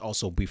not just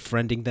also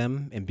befriending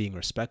them and being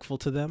respectful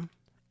to them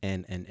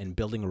and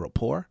building a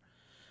rapport,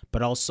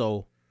 but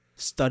also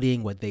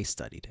studying what they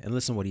studied. And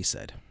listen to what he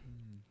said.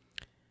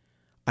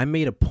 I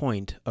made a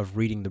point of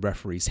reading the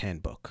referee's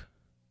handbook.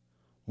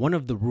 One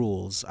of the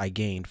rules I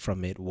gained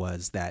from it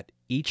was that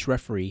each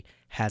referee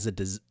has a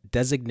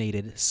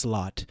designated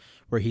slot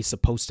where he's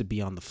supposed to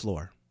be on the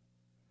floor.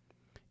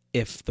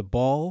 If the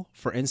ball,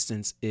 for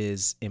instance,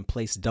 is in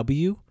place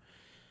W,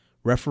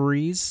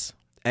 referees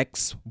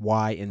X,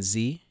 Y, and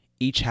Z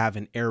each have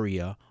an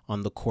area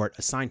on the court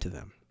assigned to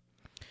them.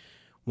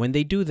 When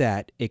they do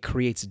that, it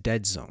creates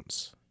dead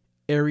zones,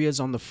 areas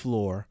on the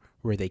floor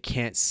where they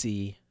can't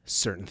see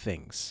certain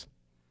things.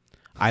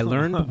 I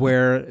learned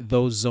where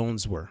those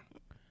zones were.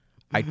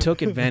 I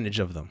took advantage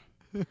of them.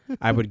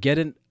 I would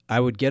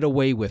get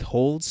away with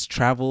holds,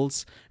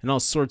 travels, and all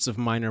sorts of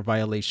minor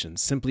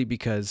violations simply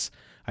because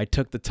I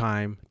took the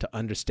time to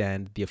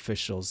understand the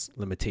officials'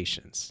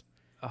 limitations.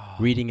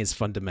 Reading is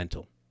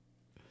fundamental.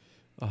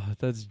 Oh,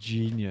 that's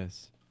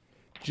genius.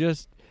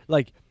 Just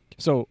like,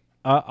 so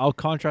I'll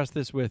contrast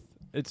this with,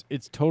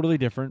 it's totally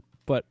different,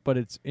 but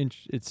it's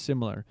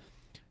similar.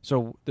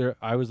 So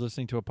I was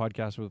listening to a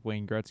podcast with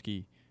Wayne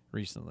Gretzky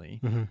recently,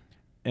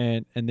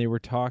 and they were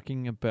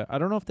talking about, I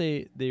don't know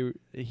if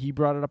he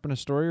brought it up in a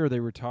story or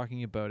they were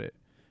talking about it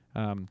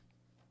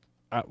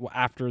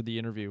after the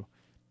interview.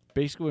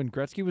 Basically, when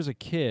Gretzky was a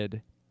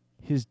kid,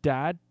 his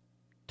dad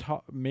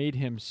made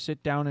him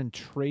sit down and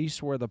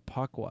trace where the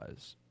puck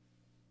was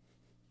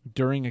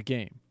during a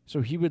game.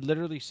 So he would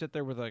literally sit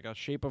there with like a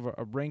shape of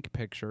a rink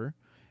picture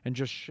and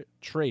just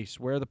trace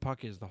where the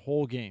puck is the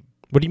whole game.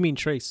 What do you mean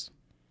trace?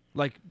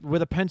 Like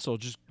with a pencil,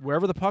 just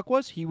wherever the puck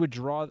was, he would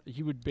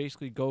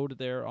basically go to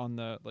there on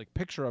the like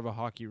picture of a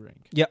hockey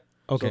rink. Yep.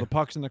 Okay. So the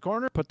puck's in the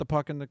corner, put the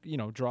puck in the,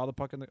 draw the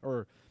puck in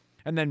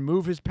and then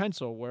move his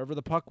pencil wherever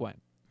the puck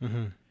went.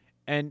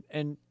 And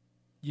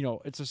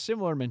it's a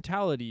similar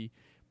mentality,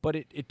 but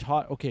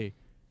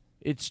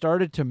it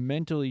started to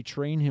mentally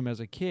train him as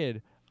a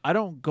kid. I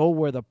don't go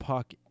where the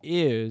puck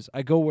is,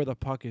 I go where the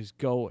puck is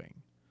going.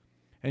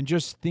 And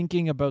just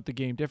thinking about the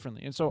game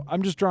differently. And so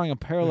I'm just drawing a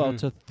parallel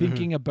to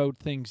thinking about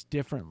things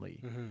differently.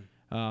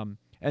 And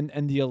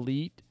the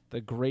elite,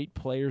 the great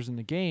players in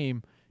the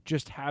game,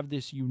 just have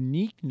this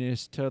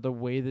uniqueness to the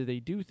way that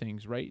they do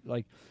things, right?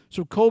 Like,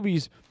 so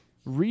Kobe's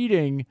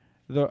reading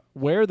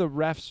where the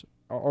refs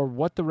or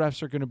what the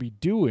refs are going to be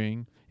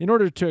doing in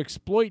order to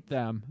exploit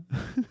them,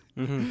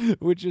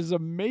 which is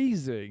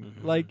amazing.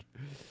 Like,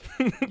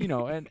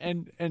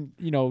 and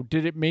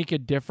did it make a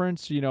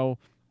difference?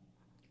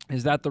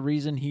 Is that the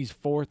reason he's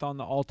fourth on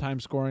the all-time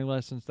scoring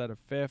list instead of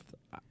fifth?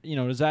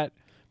 Does that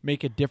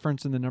make a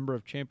difference in the number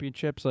of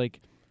championships?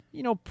 Like,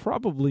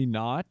 probably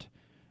not.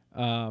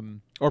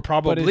 Or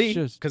probably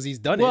because he's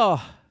done it.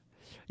 Well,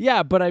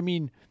 yeah, but I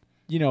mean,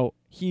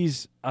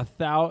 he's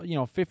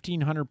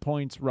 1,500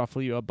 points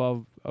roughly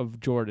above of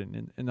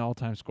Jordan in the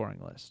all-time scoring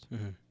list.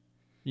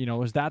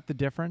 Is that the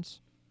difference?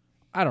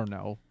 I don't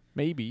know.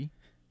 Maybe.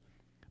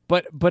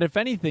 But if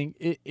anything,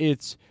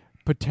 it's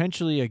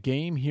potentially a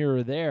game here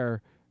or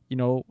there.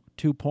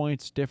 2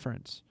 points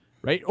difference,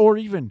 right? Or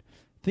even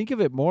think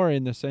of it more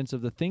in the sense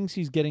of the things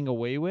he's getting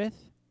away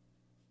with,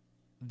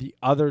 the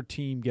other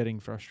team getting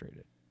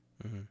frustrated.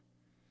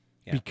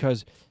 Yeah.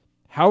 Because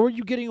how are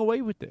you getting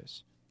away with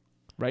this,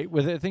 right?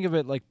 Think of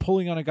it like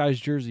pulling on a guy's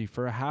jersey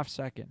for a half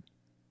second.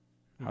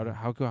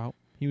 How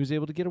he was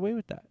able to get away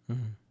with that?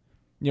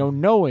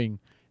 Knowing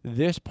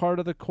this part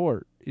of the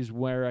court is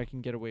where I can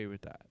get away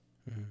with that.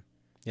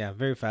 Yeah,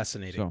 very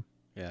fascinating. So,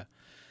 yeah.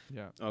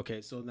 Yeah.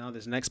 Okay, so now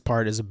this next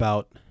part is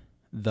about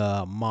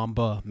the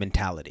Mamba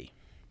mentality,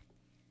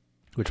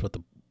 which what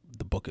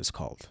the book is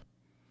called.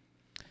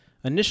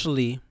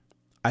 Initially,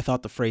 I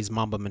thought the phrase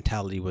Mamba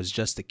mentality was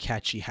just a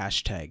catchy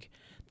hashtag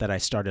that I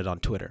started on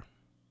Twitter.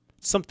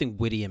 Something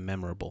witty and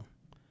memorable.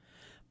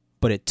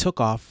 But it took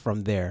off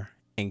from there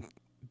and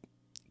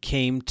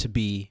came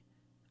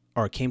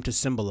to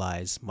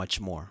symbolize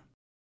much more.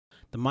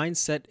 The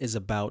mindset is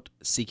about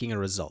seeking a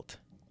result.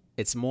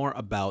 It's more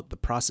about the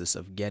process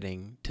of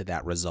getting to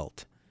that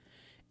result.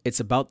 It's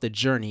about the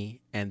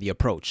journey and the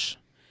approach.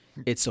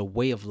 It's a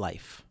way of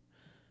life,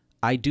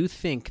 I do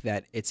think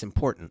that it's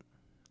important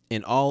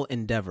in all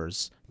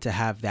endeavors to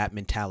have that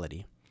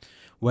mentality.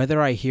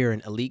 Whether I hear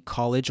an elite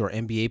college or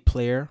NBA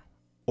player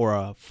or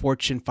a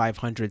Fortune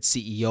 500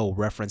 CEO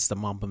reference the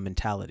Mamba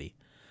mentality,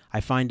 I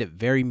find it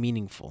very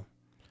meaningful.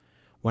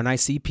 When I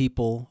see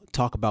people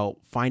talk about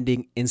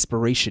finding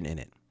inspiration in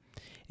it,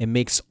 it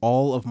makes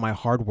all of my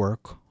hard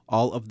work,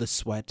 all of the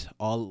sweat,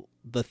 all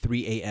the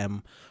 3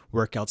 a.m.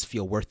 workouts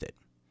feel worth it.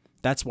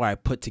 That's why I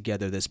put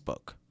together this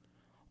book.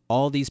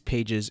 All these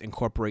pages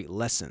incorporate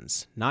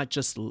lessons, not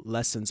just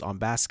lessons on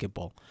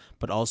basketball,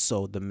 but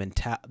also the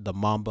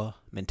Mamba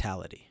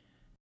mentality.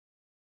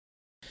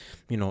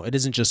 It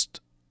isn't just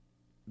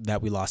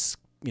that we lost,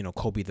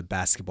 Kobe the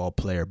basketball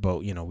player, but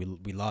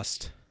we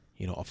lost,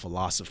 a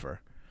philosopher,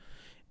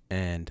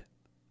 and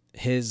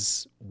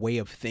his way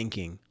of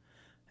thinking,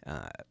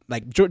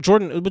 like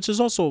Jordan, which is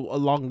also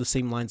along the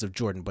same lines of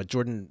Jordan, but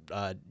Jordan,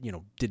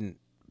 didn't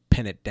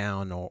pen it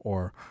down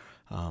or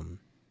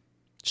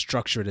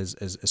structure it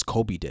as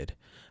Kobe did,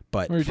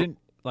 but or he didn't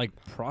like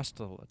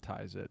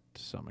proselytize it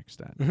to some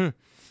extent. Mm-hmm.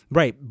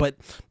 Right, but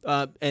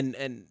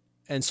and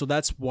so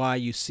that's why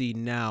you see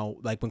now,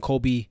 like when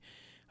Kobe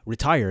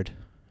retired,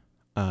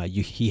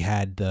 he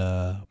had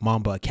the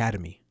Mamba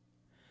Academy,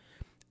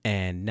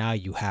 and now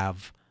you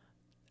have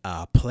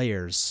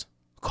players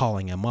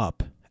calling him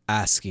up,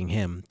 asking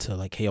him to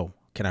like, hey, yo,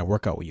 can I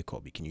work out with you,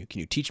 Kobe? Can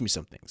you teach me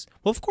some things?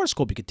 Well, of course,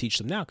 Kobe could teach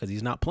them now because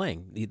he's not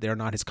playing. They're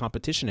not his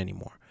competition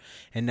anymore,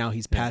 and now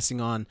he's passing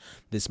on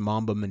this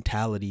Mamba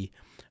mentality,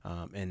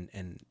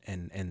 and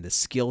the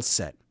skill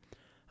set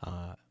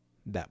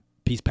that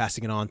he's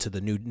passing it on to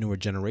the newer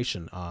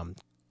generation.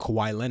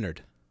 Kawhi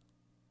Leonard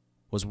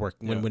was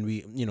working when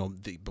we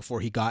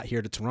before he got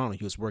here to Toronto,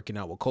 he was working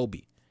out with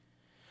Kobe.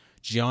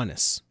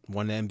 Giannis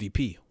won the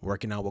MVP,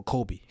 working out with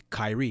Kobe.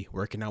 Kyrie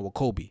working out with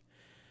Kobe.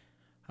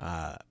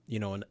 And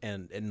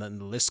then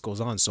the list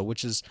goes on. So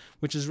which is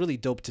really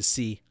dope to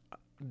see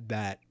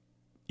that,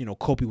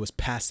 Kobe was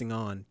passing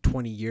on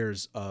 20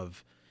 years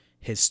of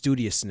his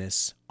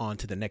studiousness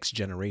onto the next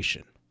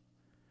generation.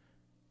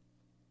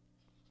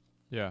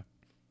 Yeah.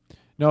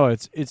 No,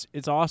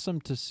 it's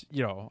awesome to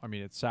I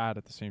mean, it's sad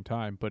at the same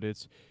time, but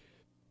it's,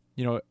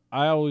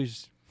 I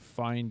always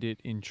find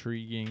it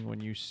intriguing when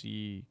you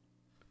see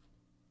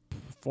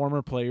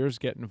former players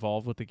get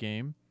involved with the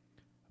game,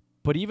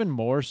 but even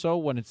more so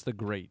when it's the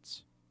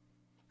greats.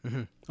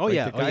 Mm-hmm. Oh, like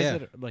yeah. The guys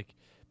that are, like,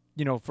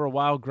 for a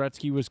while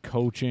Gretzky was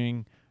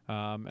coaching,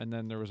 and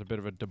then there was a bit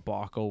of a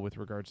debacle with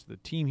regards to the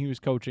team he was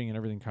coaching, and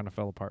everything kind of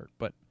fell apart.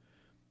 But,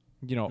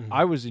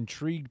 I was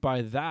intrigued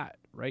by that,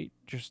 right?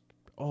 Just,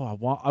 I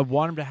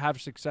want him to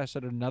have success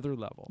at another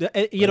level.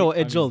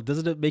 And Joel,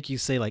 doesn't it make you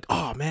say like,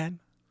 oh man,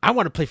 I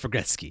want to play for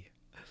Gretzky?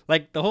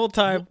 Like the whole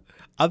time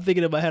I'm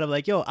thinking in my head, I'm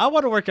like, yo, I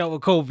want to work out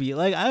with Kobe.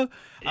 Like I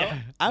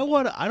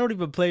don't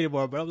even play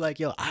anymore, but I'm like,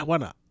 yo, I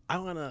wanna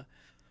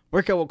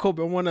work out with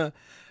Kobe. I wanna,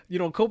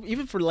 Kobe,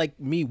 even for like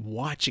me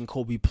watching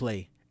Kobe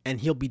play,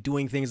 and he'll be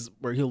doing things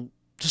where he'll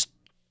just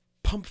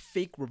pump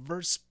fake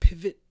reverse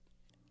pivot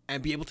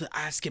and be able to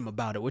ask him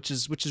about it, which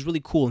is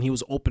really cool. And he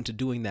was open to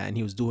doing that, and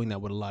he was doing that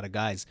with a lot of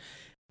guys.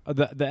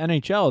 The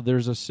NHL,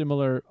 there's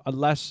a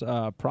less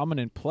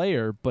prominent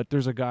player, but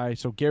there's a guy.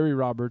 So Gary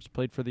Roberts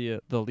played for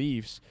the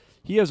Leafs.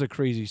 He has a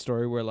crazy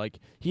story where like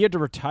he had to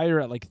retire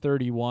at like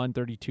 31,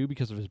 32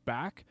 because of his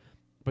back,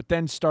 but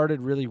then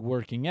started really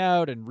working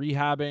out and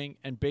rehabbing,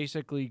 and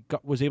basically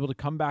was able to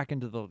come back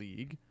into the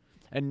league.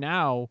 And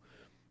now,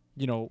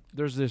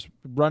 there's this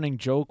running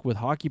joke with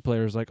hockey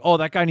players like, oh,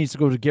 that guy needs to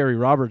go to Gary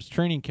Roberts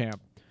training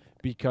camp.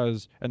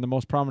 Because, and the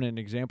most prominent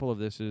example of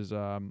this is,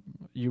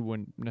 you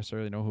wouldn't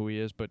necessarily know who he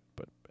is, but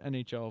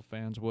NHL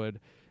fans would.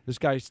 This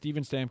guy,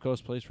 Steven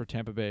Stamkos, plays for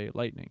Tampa Bay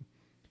Lightning.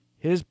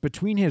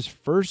 Between his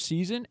first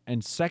season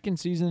and second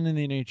season in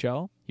the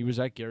NHL, he was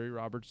at Gary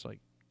Roberts'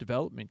 like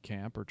development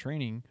camp or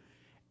training,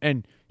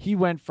 and he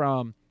went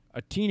from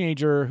a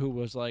teenager who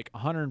was like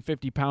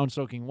 150 pounds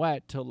soaking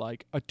wet to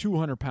like a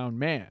 200-pound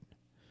man.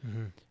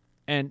 Mm-hmm.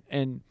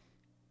 And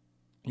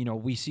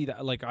we see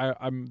that, like,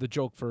 I'm the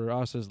joke for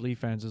us as Leaf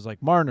fans is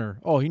like Marner.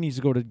 Oh, he needs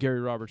to go to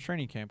Gary Roberts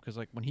training camp because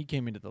like when he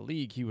came into the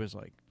league, he was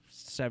like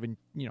 7.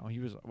 He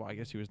was, well, I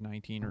guess he was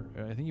 19, or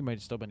I think he might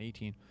have still been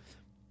 18.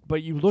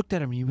 But you looked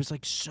at him, and he was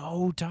like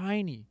so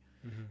tiny.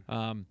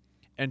 Mm-hmm.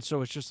 And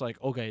so it's just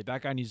like, okay,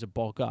 that guy needs to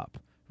bulk up,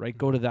 right?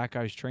 Mm-hmm. Go to that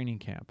guy's training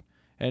camp,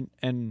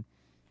 and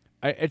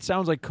it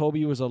sounds like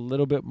Kobe was a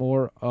little bit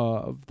more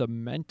of the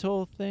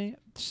mental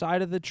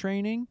side of the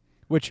training,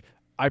 which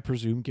I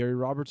presume Gary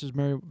Roberts is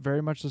very,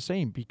 very much the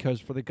same,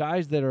 because for the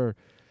guys that are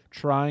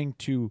trying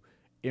to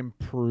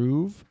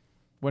improve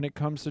when it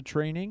comes to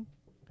training,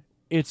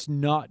 it's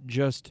not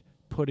just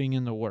putting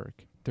in the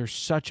work. There's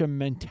such a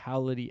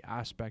mentality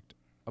aspect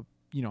of,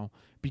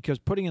 because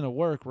putting in the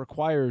work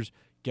requires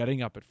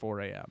getting up at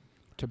 4 a.m.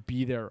 to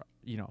be there,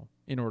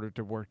 in order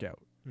to work out.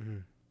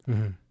 Mm-hmm.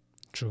 Mm-hmm.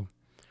 True.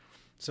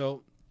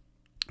 So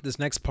this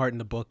next part in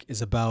the book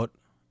is about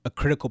a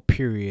critical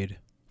period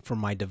for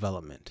my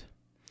development.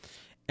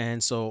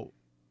 And so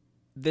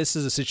this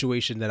is a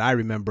situation that I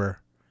remember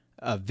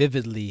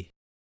vividly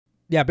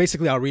yeah,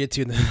 basically I'll read it to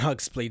you and then I'll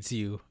explain to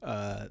you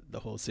the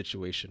whole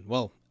situation.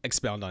 Well,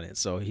 expound on it.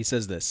 So he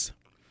says this.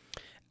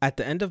 At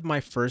the end of my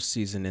first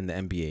season in the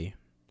NBA,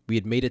 we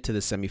had made it to the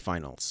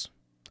semifinals,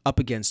 up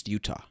against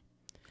Utah.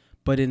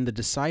 But in the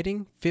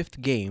deciding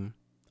fifth game,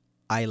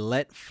 I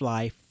let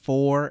fly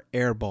 4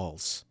 air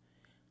balls,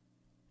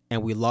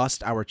 and we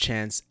lost our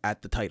chance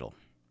at the title.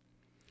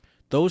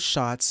 Those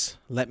shots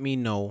let me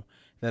know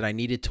that I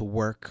needed to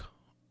work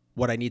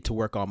what I need to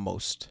work on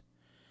most,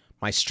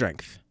 my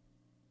strength.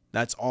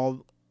 That's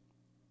all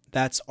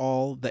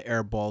the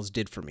air balls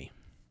did for me.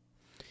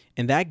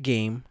 In that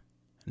game,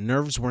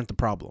 nerves weren't the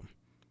problem.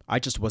 I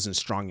just wasn't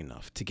strong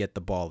enough to get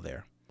the ball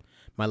there.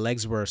 My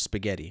legs were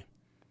spaghetti.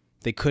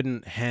 They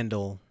couldn't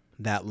handle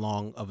that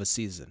long of a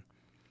season.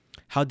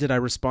 How did I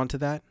respond to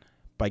that?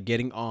 By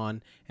getting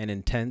on an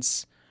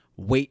intense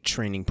weight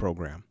training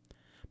program.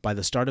 By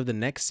the start of the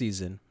next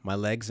season, my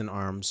legs and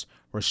arms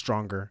were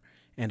stronger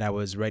and I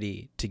was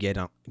ready to get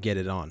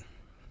it on.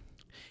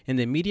 In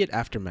the immediate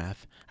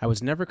aftermath, I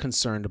was never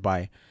concerned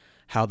by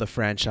how the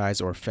franchise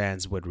or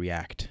fans would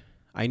react.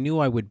 I knew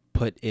I would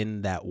put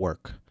in that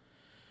work,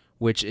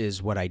 which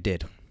is what I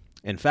did.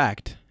 In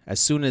fact, as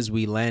soon as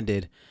we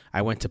landed,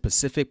 I went to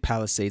Pacific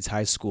Palisades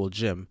High School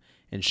gym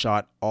and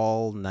shot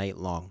all night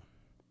long.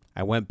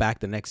 I went back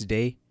the next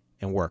day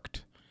and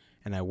worked.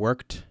 And I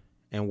worked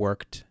and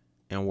worked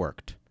and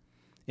worked.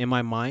 In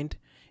my mind,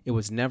 it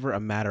was never a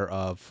matter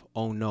of,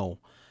 oh no,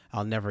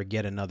 I'll never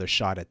get another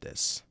shot at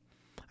this.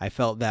 I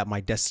felt that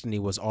my destiny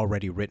was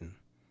already written.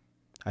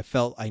 I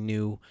felt I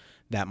knew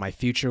that my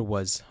future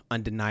was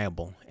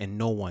undeniable and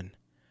no one,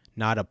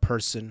 not a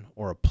person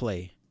or a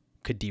play,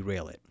 could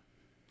derail it.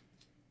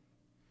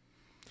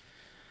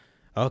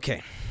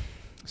 Okay,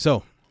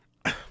 so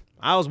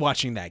I was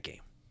watching that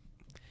game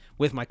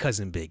with my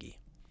cousin Biggie.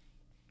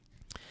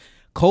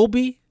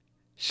 Kobe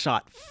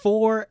shot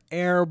 4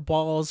 air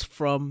balls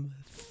from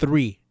the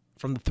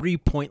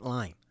 3-point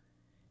line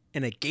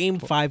in a Game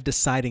 5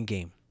 deciding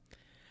game.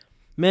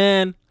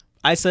 Man,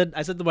 I said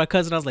to my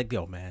cousin, I was like,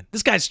 yo, man,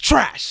 this guy's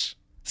trash.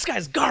 This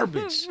guy's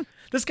garbage.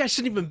 This guy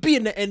shouldn't even be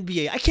in the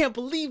NBA. I can't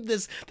believe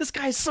this. This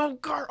guy's so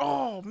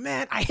Oh,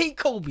 man, I hate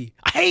Kobe.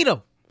 I hate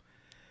him.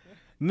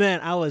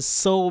 Man, I was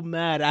so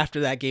mad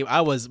after that game.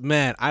 I was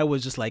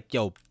just like,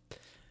 yo,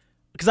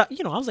 because I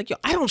was like, yo,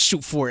 I don't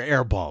shoot 4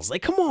 air balls.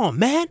 Like, come on,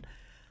 man.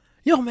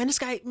 Yo, man, this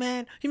guy,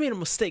 man, he made a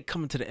mistake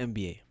coming to the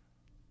NBA.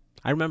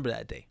 I remember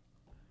that day.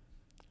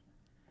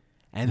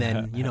 And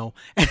then,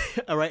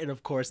 all right, and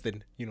of course,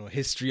 then,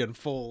 history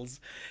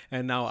unfolds.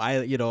 And now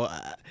I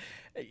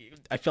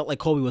felt like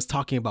Kobe was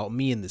talking about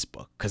me in this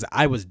book because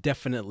I was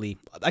definitely,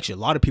 actually, a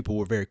lot of people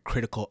were very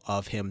critical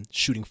of him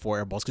shooting 4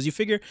 air balls because you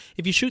figure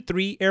if you shoot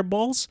 3 air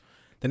balls,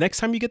 the next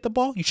time you get the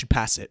ball, you should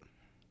pass it.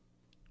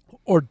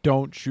 Or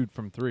don't shoot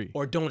from 3.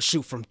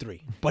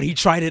 But he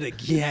tried it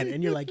again.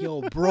 And you're like,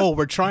 yo, bro,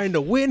 we're trying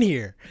to win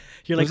here.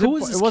 You're like, who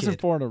is this It wasn't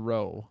kid? 4 in a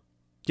row.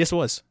 Yes, it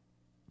was.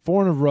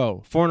 4 in a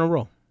row. 4 in a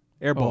row.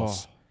 Air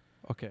balls.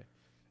 Oh, okay.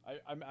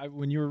 I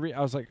when you were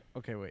I was like,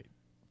 okay, wait.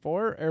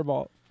 4 air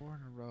ball. 4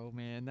 in a row,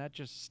 man. That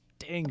just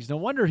stings. No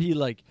wonder he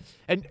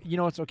and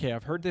it's okay.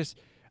 I've heard this.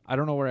 I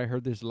don't know where I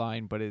heard this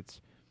line, but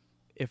it's,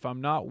 if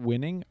I'm not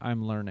winning,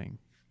 I'm learning.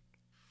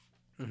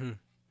 Mm-hmm.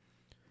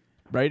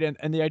 Right?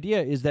 And the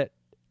idea is that,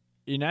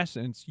 in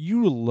essence,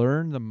 you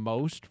learn the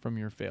most from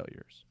your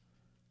failures.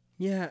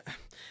 Yeah.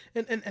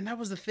 And that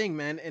was the thing,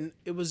 man. And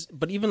it was,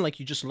 but even like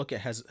you just look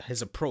at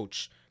his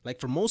approach, like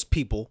for most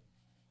people,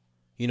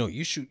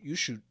 you shoot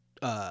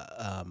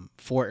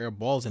 4 air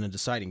balls in a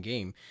deciding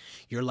game,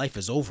 your life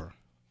is over.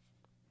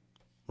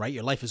 Right?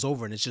 Your life is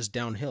over and it's just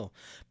downhill.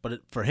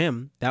 But for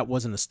him, that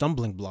wasn't a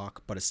stumbling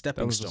block, but a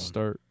stepping stone. That was a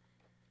start.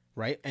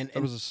 Right? And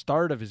that was a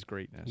start of his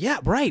greatness. Yeah,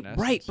 right.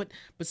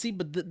 But see,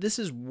 this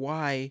is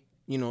why,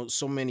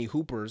 so many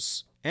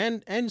hoopers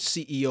and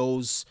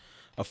CEOs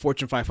of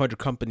Fortune 500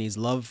 companies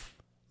love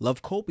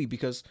Kobe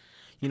because,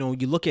 you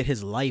look at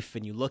his life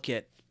and you look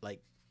at like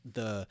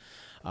the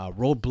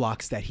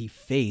roadblocks that he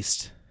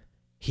faced.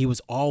 He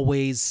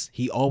always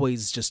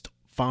just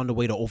found a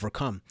way to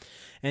overcome.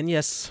 And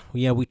yes,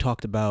 we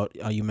talked about,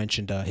 you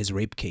mentioned his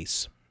rape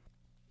case.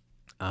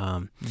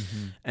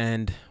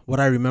 And what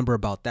I remember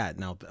about that,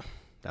 now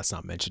that's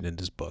not mentioned in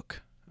this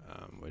book,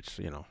 which,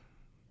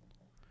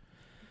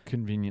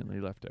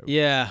 conveniently left out.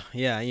 Yeah,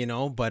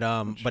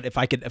 but if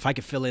I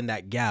could fill in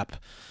that gap,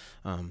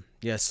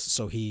 yes.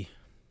 So he,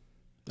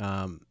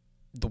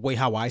 the way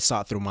how I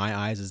saw it through my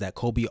eyes is that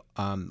Kobe,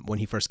 when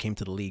he first came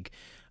to the league,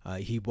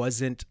 he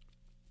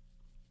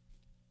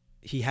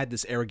had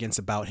this arrogance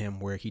about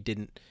him where he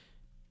didn't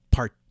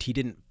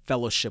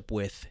fellowship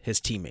with his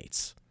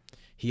teammates.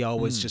 He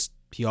always just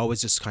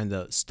kind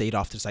of stayed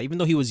off to the side, even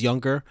though he was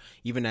younger.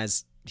 Even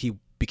as he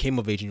became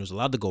of age and he was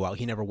allowed to go out,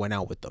 he never went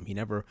out with them. He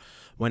never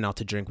went out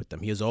to drink with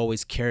them. He was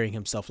always carrying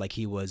himself like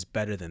he was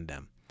better than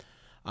them.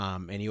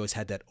 And he always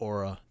had that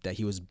aura that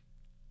he was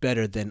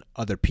better than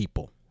other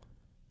people.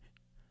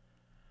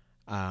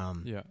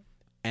 And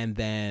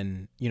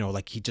then,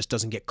 like he just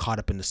doesn't get caught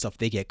up in the stuff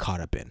they get caught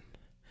up in.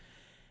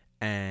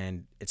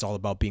 and it's all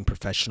about being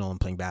professional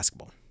and playing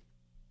basketball.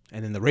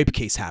 And then the rape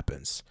case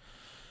happens.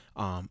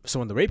 So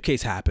when the rape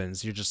case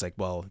happens, you're just like,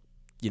 well,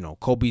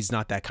 Kobe's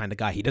not that kind of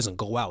guy. He doesn't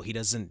go out. He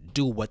doesn't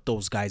do what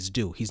those guys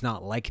do. He's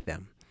not like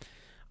them.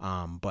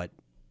 But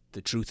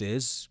the truth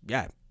is,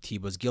 yeah, he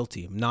was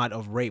guilty, not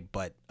of rape,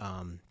 but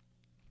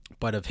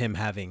of him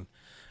having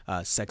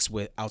sex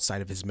with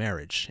outside of his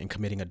marriage and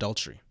committing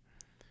adultery.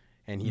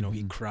 And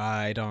he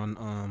cried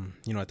on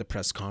at the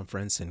press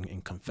conference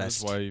and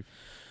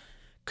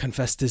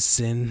confessed his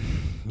sin,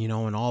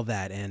 and all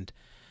that. And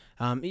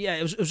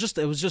it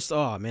was just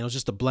oh man, it was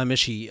just a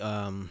blemish. He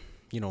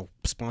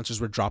sponsors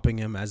were dropping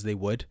him as they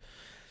would.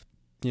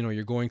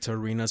 You're going to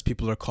arenas,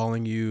 people are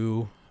calling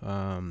you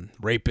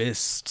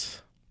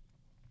rapist,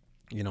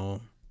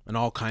 and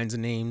all kinds of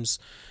names.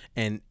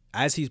 And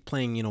as he's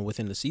playing,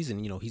 within the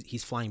season,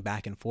 he's flying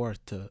back and forth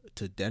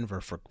to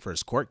Denver for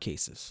his court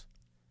cases.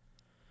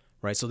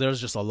 Right. So there's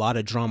just a lot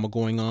of drama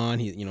going on.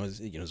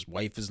 His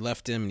wife has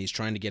left him and he's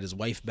trying to get his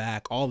wife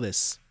back, all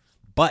this,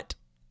 but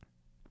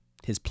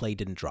his play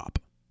didn't drop.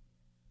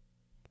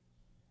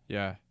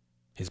 Yeah.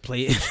 His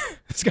play,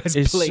 this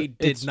guy's play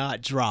did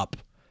not drop.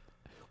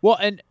 Well,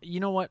 and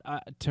you know what,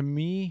 to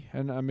me,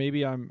 and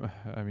maybe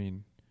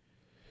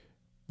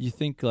you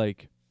think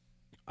like,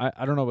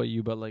 I don't know about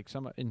you, but like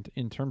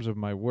in terms of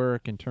my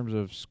work, in terms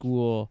of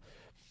school,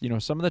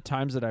 some of the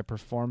times that I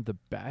perform the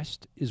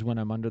best is when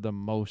I'm under the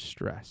most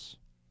stress.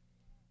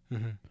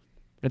 Mm-hmm.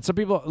 And some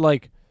people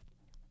like,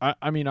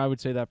 I would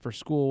say that for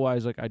school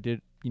wise, like I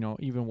did,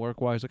 even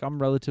work wise, like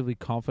I'm relatively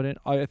confident.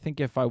 I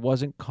think if I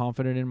wasn't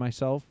confident in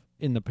myself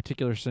in the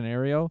particular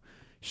scenario,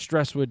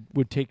 stress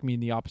would take me in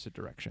the opposite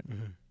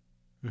direction.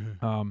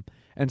 Mm-hmm. Mm-hmm.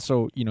 And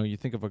so, you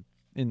think of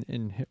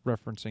in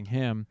referencing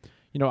him,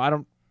 I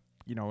don't,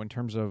 in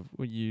terms of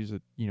we use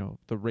it,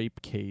 the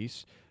rape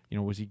case,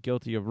 was he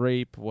guilty of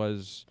rape?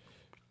 Was,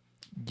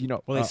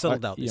 well, they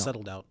settled out. They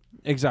settled out.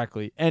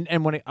 Exactly.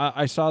 And when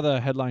I saw the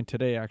headline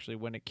today, actually,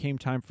 when it came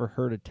time for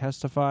her to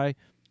testify,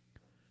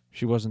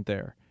 she wasn't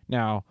there.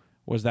 Now,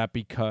 was that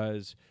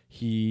because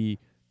he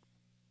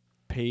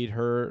paid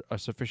her a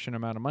sufficient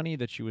amount of money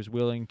that she was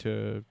willing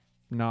to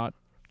not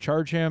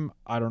charge him?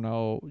 I don't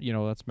know.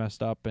 That's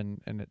messed up. And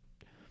it,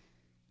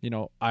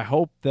 I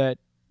hope that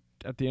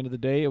at the end of the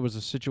day, it was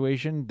a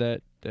situation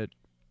that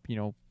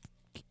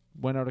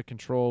went out of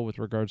control with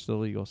regards to the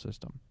legal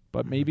system.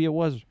 But maybe it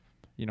was,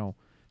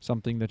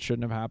 something that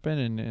shouldn't have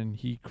happened, and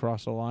he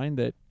crossed a line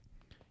that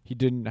he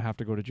didn't have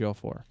to go to jail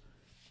for.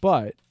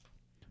 But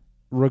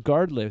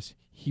regardless,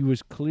 he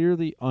was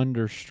clearly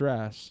under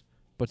stress,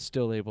 but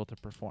still able to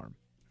perform.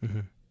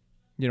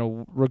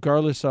 Mm-hmm.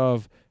 Regardless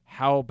of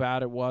how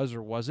bad it was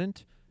or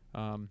wasn't,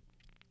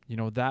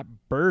 that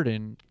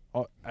burden,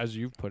 as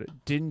you've put it,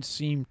 didn't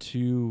seem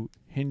to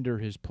hinder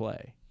his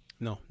play.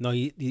 No,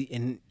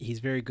 he's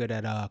very good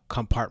at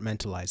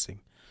compartmentalizing,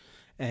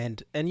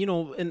 and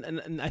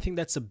I think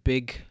that's a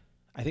big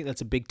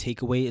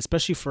takeaway,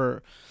 especially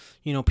for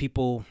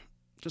people,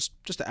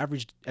 just the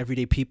average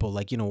everyday people.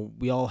 Like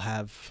we all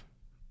have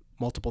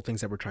multiple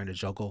things that we're trying to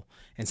juggle,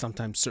 and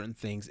sometimes certain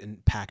things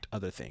impact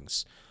other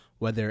things,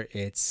 whether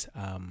it's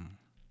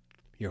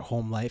your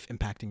home life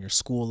impacting your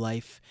school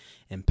life,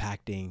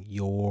 impacting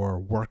your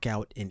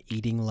workout and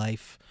eating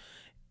life,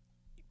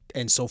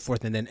 and so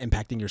forth, and then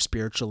impacting your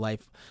spiritual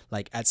life.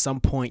 Like at some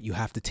point you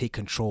have to take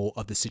control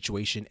of the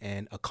situation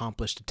and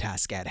accomplish the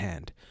task at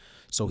hand.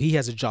 So he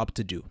has a job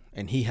to do,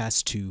 and he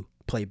has to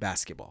play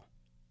basketball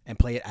and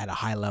play it at a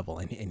high level,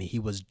 and he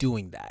was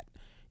doing that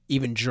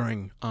even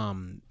during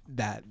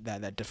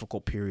that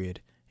difficult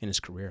period in his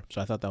career. So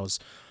I thought that was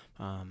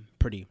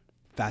pretty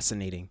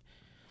fascinating.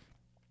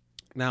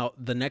 Now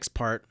the next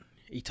part,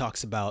 he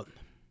talks about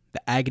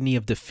the agony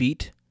of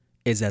defeat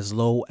is as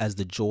low as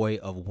the joy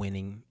of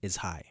winning is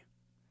high.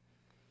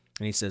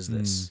 And he says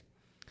this,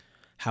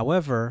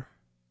 however,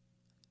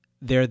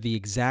 they're the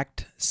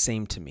exact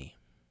same to me.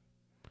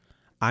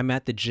 I'm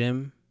at the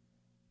gym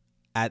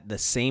at the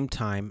same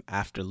time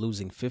after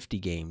losing 50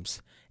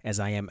 games as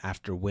I am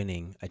after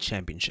winning a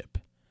championship.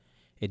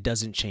 It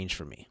doesn't change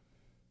for me.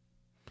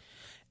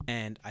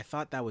 And I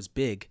thought that was a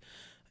big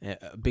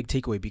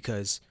takeaway,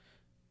 because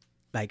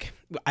like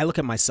I look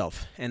at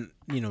myself, and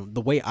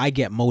the way I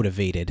get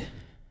motivated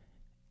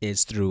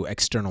is through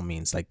external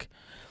means. Like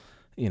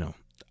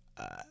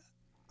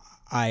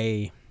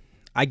I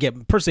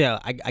get personally,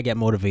 I get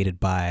motivated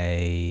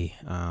by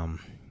I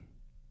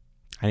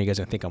know you guys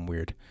are gonna think I'm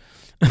weird,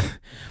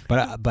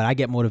 but I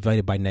get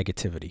motivated by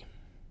negativity.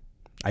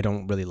 I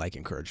don't really like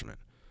encouragement.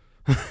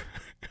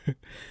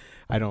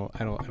 I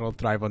don't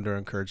thrive under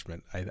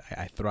encouragement.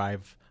 I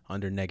thrive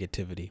under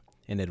negativme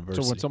and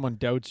adversity. So when someone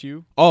doubts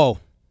you, that's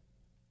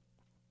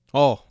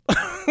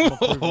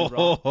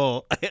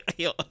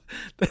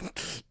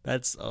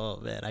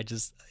man.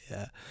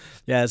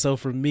 Yeah. So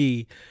for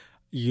me,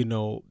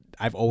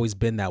 I've always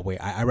been that way.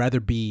 I rather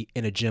be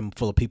in a gym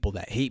full of people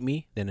that hate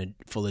me than a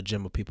full of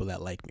gym of people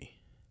that like me.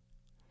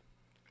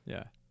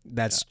 Yeah.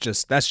 That's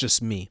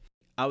just me.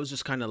 I was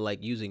just kind of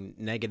like using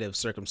negative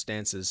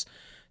circumstances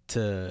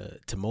to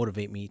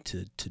motivate me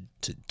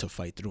to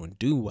fight through and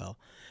do well.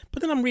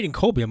 But then I'm reading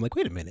Kobe. I'm like,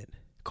 wait a minute.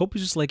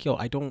 Kobe's just like, yo,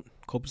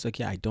 Kobe's like,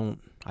 yeah, I don't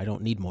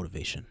need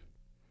motivation.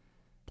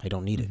 I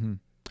don't need it.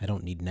 I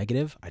don't need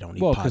negative. I don't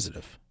need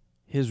positive.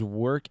 His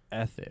work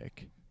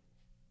ethic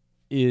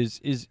is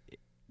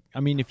I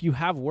mean, if you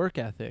have work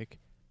ethic,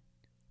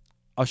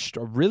 a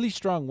really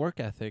strong work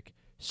ethic,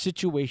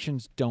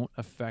 situations don't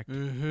affect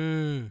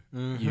you.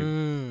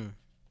 Yeah.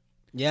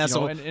 You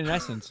So know, in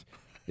essence,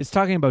 it's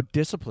talking about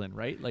discipline,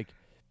 right? Like,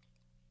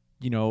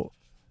 you know,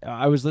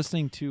 I was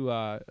listening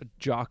to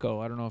Jocko.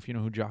 I don't know if you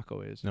know who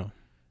Jocko is. No.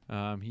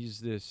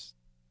 He's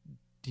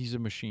a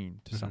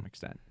machine to some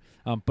extent.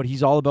 But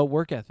he's all about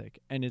work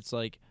ethic. And it's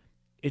like,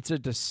 it's a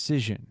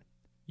decision.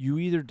 You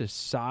either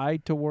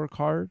decide to work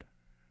hard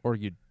or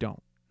you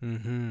don't.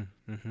 And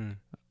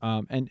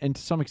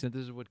to some extent,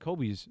 this is what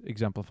Kobe's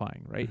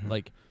exemplifying, right?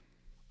 Like,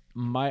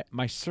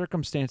 my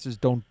circumstances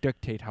don't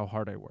dictate how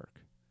hard I work.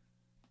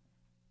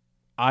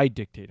 I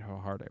dictate how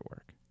hard I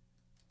work.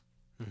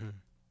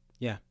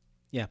 Yeah.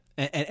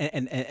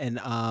 And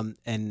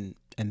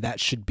that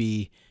should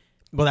be,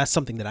 well, that's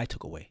something that I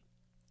took away.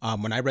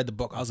 When I read the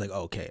book, I was like,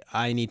 oh, okay,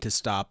 I need to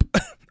stop.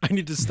 I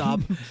need to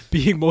stop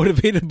being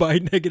motivated by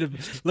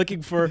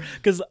looking for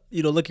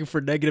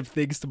negative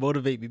things to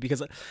motivate me,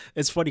 because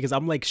it's funny because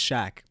I'm like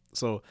Shaq.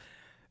 So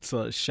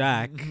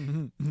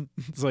Shaq.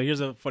 So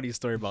here's a funny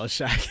story about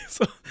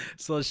Shaq.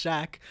 So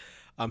Shaq,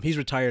 he's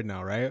retired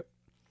now, right?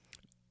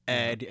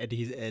 And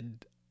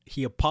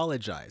he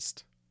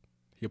apologized.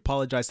 He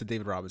apologized to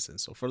David Robinson.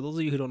 So for those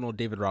of you who don't know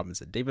David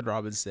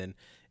Robinson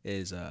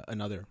is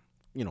another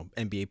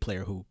NBA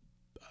player who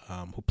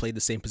played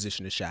the same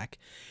position as Shaq,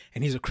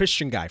 and he's a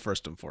Christian guy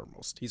first and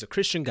foremost. He's a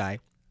Christian guy,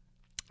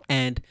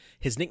 and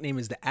his nickname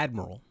is the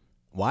Admiral.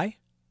 Why?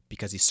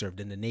 Because he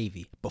served in the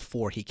Navy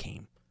before he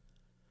came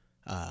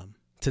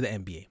to the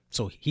NBA.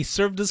 So he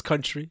served his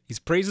country. He's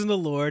praising the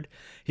Lord.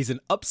 He's an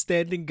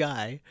upstanding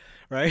guy,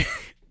 right?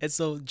 And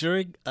so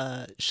during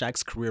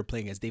Shaq's career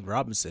playing as David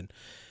Robinson,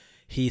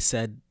 he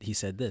said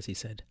this. He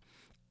said,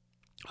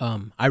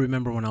 I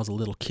remember when I was a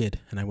little kid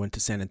and I went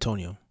to San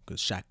Antonio, because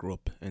Shaq grew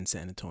up in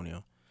San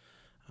Antonio.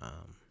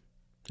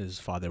 His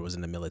father was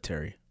in the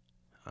military,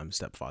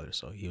 stepfather,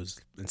 so he was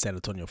in San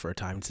Antonio for a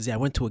time. He says, yeah, I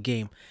went to a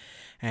game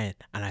and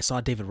I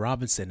saw David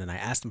Robinson and I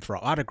asked him for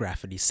an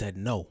autograph and he said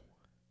no.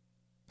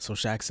 So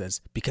Shaq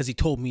says, because he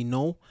told me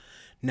no,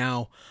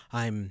 now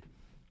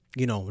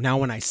now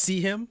when I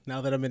see him,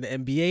 now that I'm in the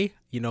NBA,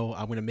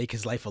 I'm going to make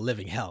his life a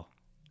living hell.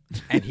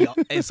 And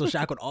so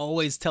Shaq would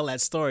always tell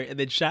that story. And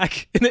then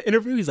Shaq, in the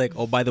interview, he's like,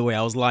 oh, by the way,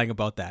 I was lying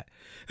about that.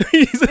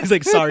 he's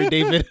like, sorry,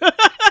 David.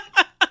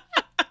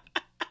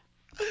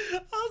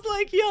 I was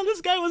like, yo,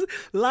 this guy was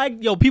like,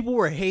 yo, people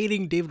were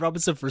hating David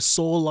Robinson for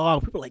so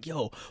long. People were like,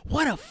 yo,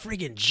 what a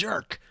friggin'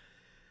 jerk.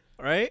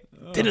 Right?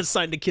 Didn't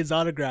sign the kid's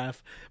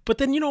autograph. But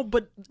then,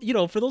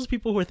 for those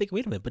people who are thinking,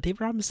 wait a minute, but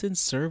David Robinson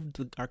served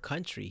our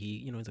country. He,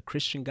 he's a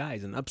Christian guy.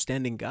 He's an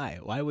upstanding guy.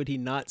 Why would he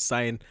not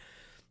sign,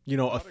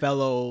 a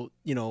fellow,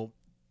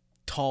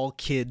 tall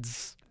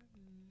kid's,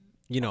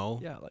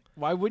 Yeah, like,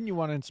 why wouldn't you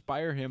want to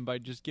inspire him by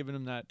just giving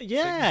him that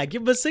signature?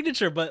 Give him a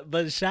signature. But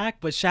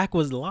Shaq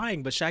was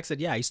lying. But Shaq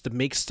said, yeah, I used to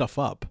make stuff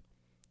up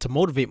to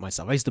motivate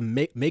myself. I used to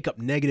make up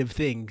negative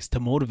things to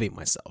motivate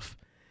myself.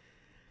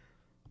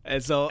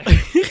 And so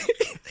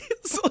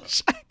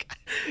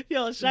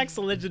Shaq's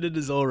a legend in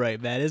his own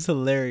right, man. It's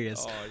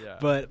hilarious. Oh yeah.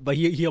 But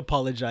he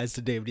apologized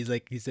to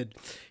David. He said,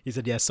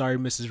 yeah, sorry,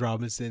 Mrs.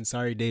 Robinson.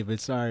 Sorry, David.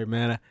 Sorry,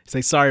 man. He's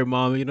like, sorry,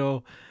 Mom.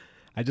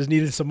 I just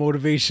needed some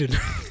motivation.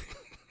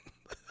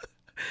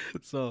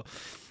 So,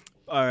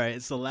 all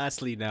right. So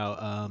lastly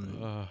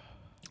now,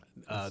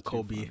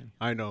 Kobe.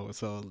 I know.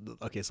 So,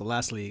 okay. So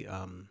lastly,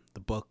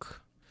 the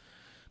book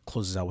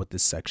closes out with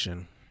this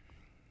section.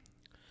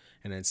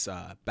 And it's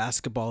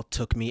basketball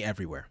took me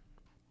everywhere.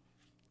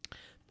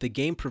 The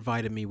game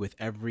provided me with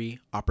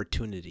every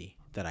opportunity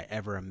that I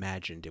ever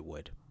imagined it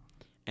would.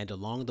 And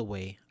along the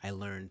way, I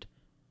learned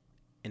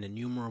an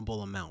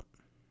innumerable amount.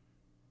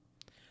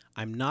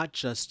 I'm not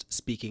just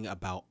speaking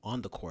about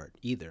on the court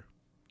either.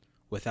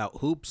 Without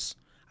hoops,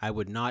 I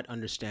would not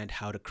understand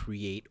how to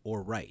create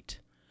or write.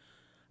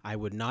 I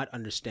would not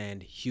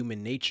understand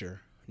human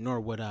nature, nor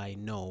would I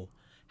know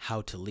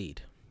how to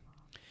lead.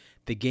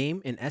 The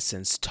game, in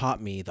essence,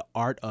 taught me the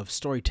art of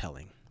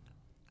storytelling.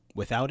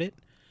 Without it,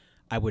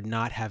 I would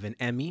not have an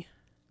Emmy.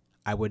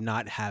 I would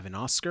not have an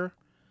Oscar.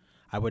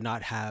 I would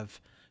not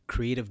have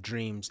creative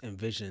dreams and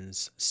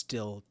visions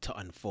still to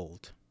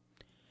unfold.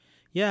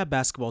 Yeah,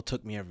 basketball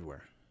took me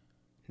everywhere.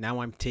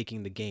 Now I'm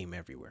taking the game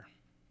everywhere.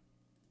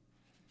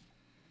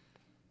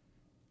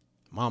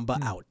 Mamba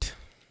out.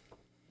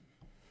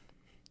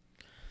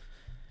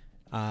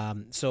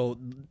 So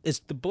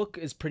the book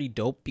is pretty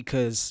dope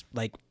because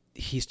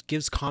he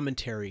gives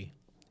commentary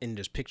in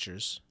his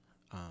pictures,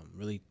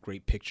 really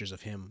great pictures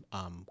of him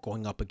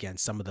going up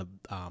against some of the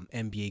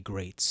NBA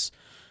greats,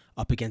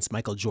 up against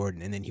Michael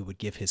Jordan, and then he would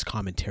give his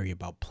commentary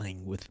about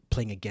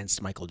playing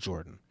against Michael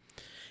Jordan,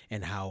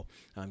 and how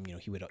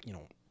he would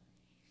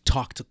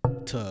talk to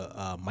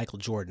Michael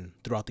Jordan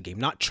throughout the game.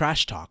 Not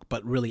trash talk,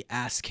 but really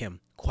ask him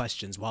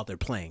questions while they're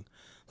playing.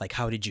 Like,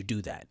 how did you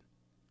do that?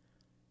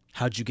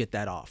 How'd you get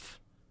that off?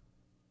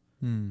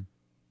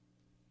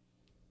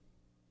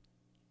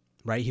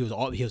 Right? He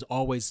was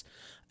always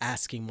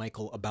asking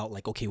Michael about,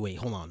 like, okay, wait,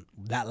 hold on.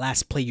 That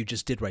last play you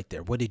just did right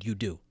there, what did you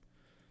do?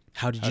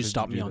 How did you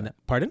stop me on that?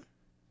 Pardon?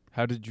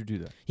 How did you do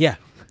that? Yeah.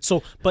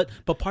 So, but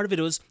part of it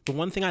was, the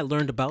one thing I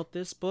learned about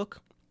this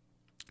book,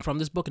 from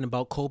this book and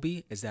about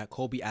Kobe, is that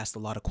Kobe asked a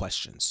lot of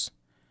questions.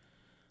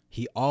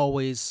 He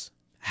always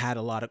asked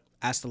a lot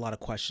of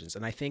questions.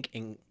 And I think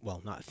and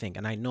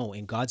I know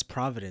in God's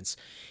providence,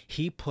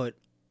 he put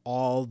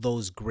all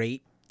those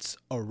greats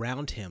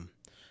around him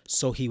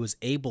so he was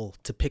able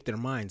to pick their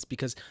minds.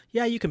 Because,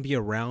 yeah, you can be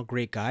around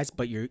great guys,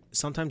 but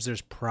sometimes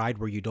there's pride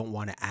where you don't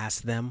want to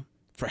ask them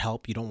for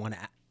help. You don't want to,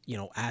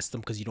 ask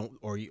them because you don't,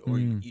 or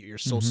you're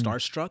so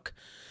starstruck.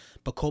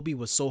 But Kobe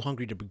was so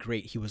hungry to be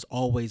great. He was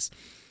always,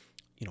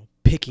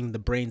 picking the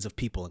brains of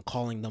people and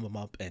calling them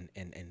up and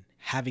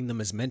having them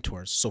as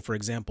mentors. So, for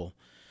example,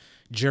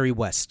 Jerry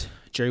West.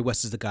 Jerry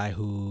West is the guy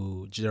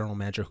general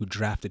manager who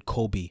drafted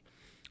Kobe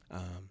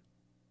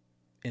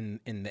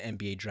in the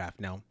NBA draft.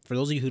 Now, for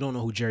those of you who don't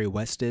know who Jerry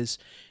West is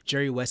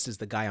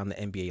the guy on the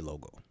NBA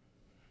logo.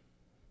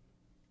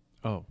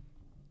 Oh.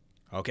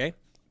 Okay?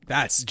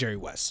 That's Jerry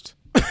West.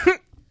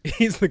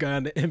 He's the guy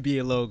on the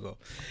NBA logo.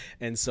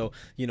 And so,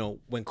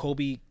 when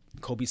Kobe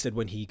said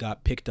when he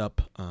got picked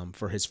up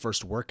for his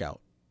first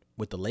workout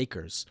with the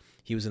Lakers,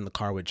 he was in the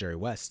car with Jerry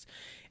West.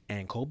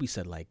 And Kobe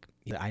said, like,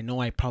 I know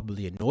I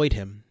probably annoyed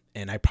him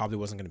and I probably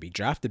wasn't going to be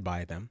drafted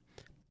by them.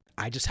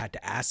 I just had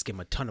to ask him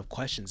a ton of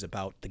questions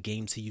about the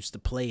games he used to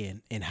play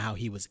in and how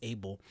he was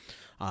able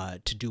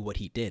to do what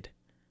he did.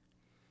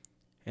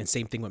 And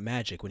same thing with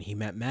Magic. When he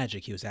met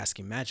Magic, he was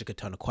asking Magic a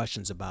ton of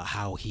questions about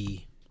how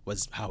he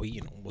was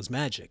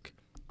Magic.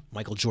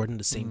 Michael Jordan,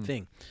 the same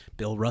thing.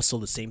 Bill Russell,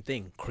 the same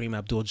thing. Kareem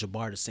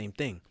Abdul-Jabbar, the same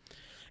thing.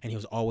 And he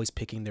was always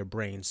picking their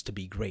brains to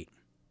be great.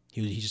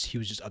 He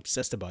was just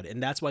obsessed about it.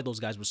 And that's why those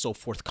guys were so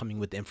forthcoming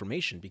with the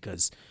information,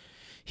 because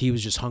he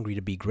was just hungry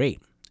to be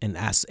great and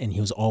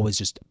he was always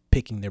just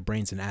picking their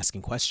brains and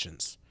asking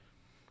questions.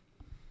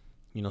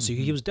 So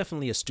he was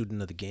definitely a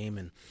student of the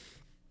game,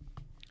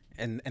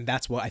 and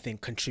that's what I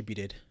think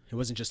contributed. It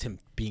wasn't just him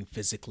being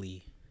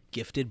physically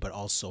gifted, but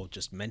also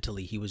just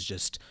mentally. He was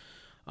just,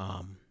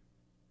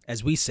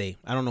 as we say,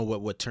 I don't know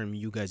what term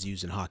you guys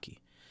use in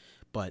hockey,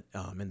 but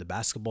in the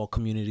basketball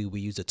community,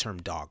 we use the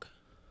term dog.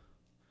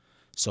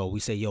 So we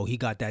say, yo, he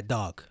got that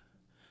dog,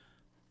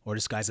 or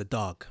this guy's a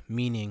dog,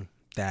 meaning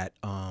that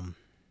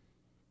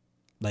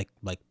like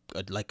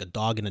a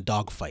dog in a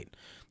dog fight.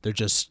 They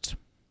just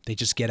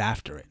get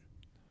after it.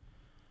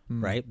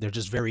 Right? They're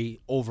just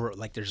very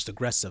they're just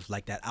aggressive,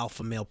 like that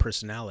alpha male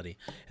personality.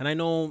 And I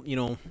know,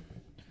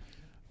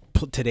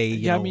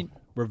 today,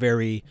 we're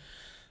very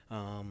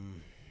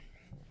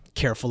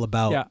careful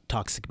about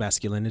toxic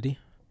masculinity.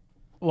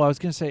 Well, I was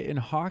gonna say in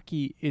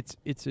hockey, it's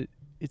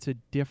a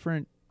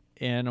different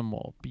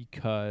animal,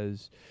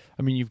 because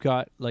you've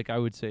got, like, I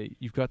would say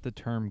you've got the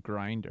term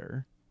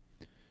grinder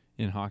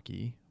in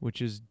hockey, which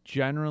is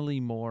generally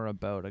more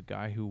about a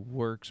guy who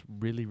works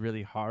really,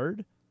 really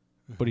hard,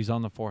 but he's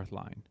on the fourth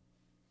line.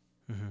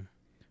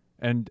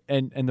 And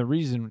the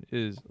reason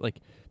is, like,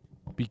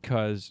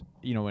 because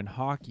in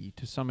hockey,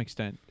 to some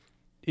extent,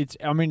 it's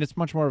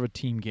much more of a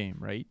team game,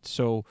 right?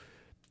 So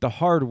the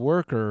hard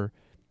worker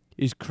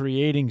is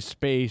creating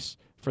space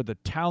for the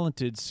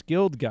talented,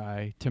 skilled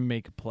guy to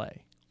make a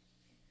play.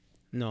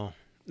 No.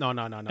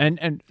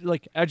 And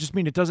like, I just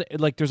mean, it doesn't,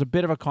 like, there's a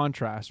bit of a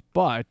contrast,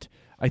 but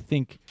I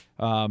think,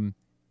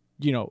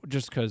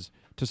 just because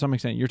to some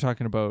extent you're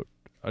talking about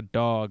a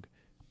dog,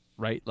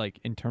 right? Like,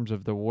 in terms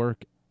of the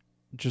work,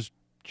 just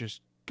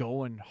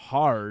going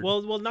hard.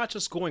 Well, not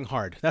just going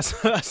hard.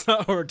 That's not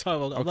what we're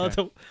talking about.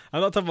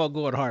 I'm not talking about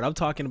going hard. I'm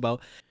talking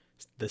about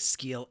the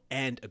skill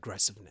and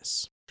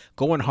aggressiveness.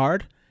 Going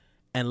hard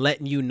and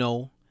letting you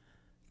know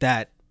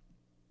that,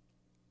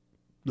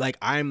 like,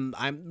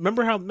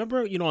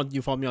 remember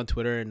you follow me on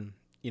Twitter, and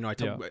we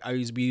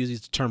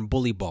use the term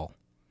bully ball.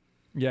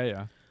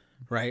 Yeah.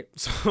 Right?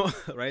 So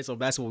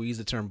basketball, we use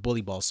the term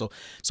bully ball. So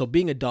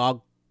being a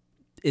dog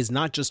is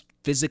not just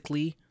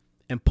physically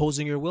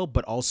imposing your will,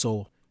 but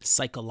also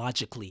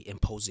psychologically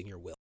imposing your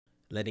will.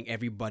 Letting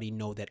everybody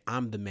know that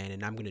I'm the man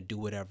and I'm going to do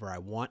whatever I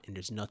want, and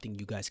there's nothing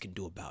you guys can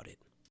do about it.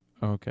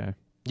 Okay.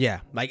 Yeah,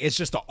 like, it's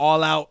just an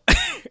all-out,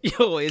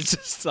 it's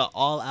just an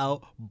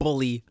all-out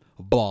bully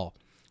ball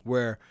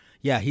where,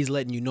 yeah, he's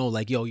letting you know,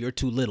 like, yo, you're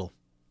too little.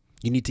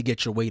 You need to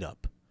get your weight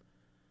up.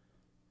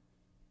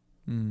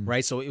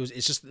 Right? So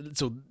it's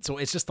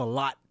just a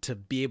lot to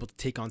be able to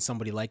take on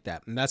somebody like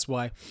that. And that's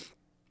why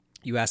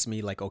you asked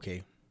me, like,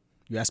 okay,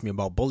 you asked me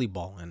about bully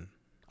ball, and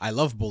I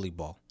love bully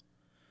ball.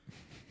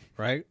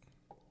 Right?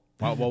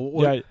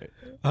 Yeah.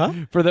 Huh?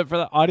 For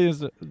the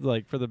audience,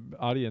 like, for the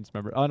audience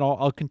member, and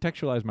I'll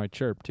contextualize my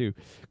chirp too,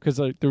 because,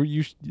 like,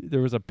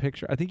 there was a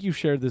picture. I think you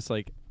shared this,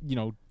 like,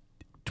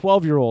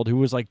 12-year-old who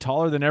was like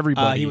taller than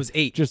everybody. He was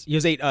 8. Just he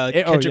was 8.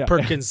 Kendrick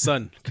Perkins'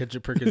 son.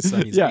 Kendrick Perkins'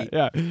 son. He's 8.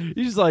 Yeah.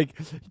 He's like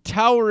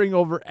towering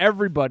over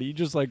everybody. He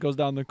just like goes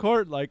down the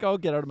court, like, oh,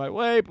 get out of my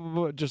way,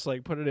 just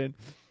like put it in.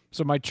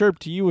 So my chirp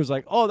to you was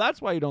like, oh,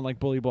 that's why you don't like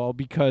bully ball,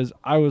 because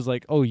I was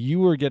like, oh, you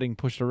were getting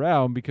pushed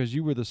around because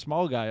you were the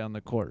small guy on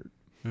the court.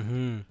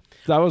 Mm-hmm.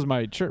 That was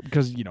my chirp,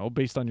 because,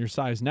 based on your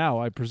size now,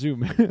 I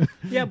presume.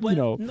 Yeah, but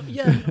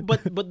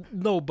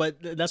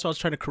but that's why I was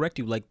trying to correct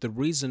you. Like the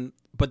reason,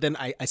 but then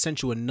I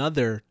sent you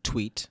another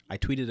tweet. I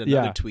tweeted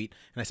another tweet,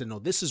 and I said, no,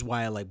 this is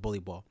why I like bully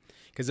ball,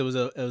 because it was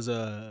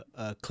a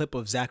clip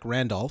of Zach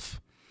Randolph,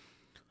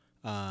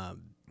 and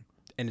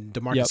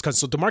DeMarcus Cousins.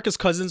 So DeMarcus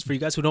Cousins, for you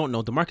guys who don't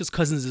know, DeMarcus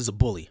Cousins is a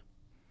bully.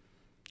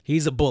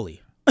 He's a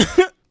bully.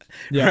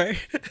 Yeah. Right?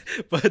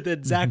 But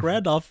then Zach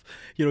Randolph,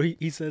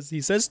 he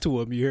says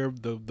to him, you hear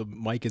the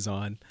mic is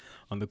on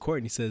the court,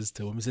 and he says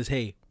to him, he says,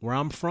 hey, where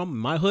I'm from,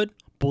 my hood,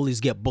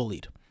 bullies get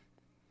bullied.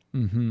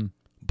 Mm-hmm.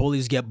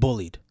 Bullies get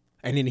bullied.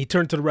 And then he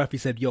turned to the ref, he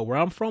said, yo, where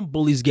I'm from,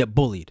 bullies get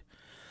bullied.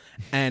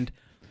 And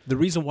the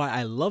reason why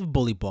I love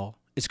bully ball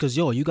is because,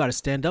 you got to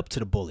stand up to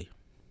the bully.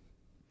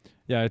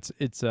 Yeah, it's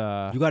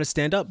you got to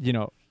stand up.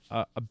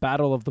 A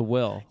battle of the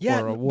will,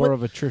 or a war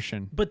of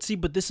attrition. But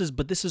this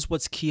is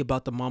what's key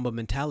about the Mamba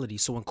mentality.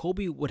 So when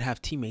Kobe would have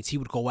teammates, he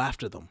would go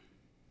after them.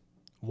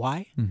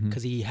 Why?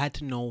 Because he had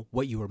to know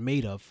what you were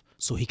made of,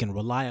 so he can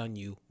rely on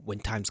you when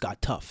times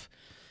got tough.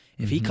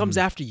 If he comes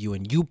after you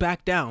and you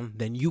back down,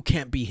 then you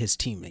can't be his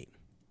teammate.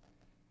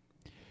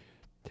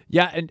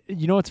 Yeah, and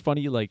what's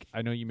funny? Like,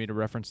 I know you made a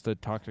reference to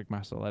toxic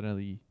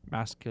masculinity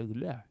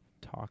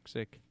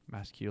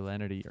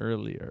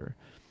earlier,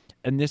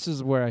 and this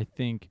is where I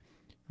think,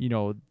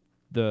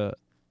 the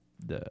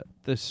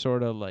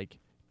sort of like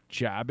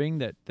jabbing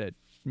that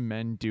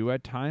men do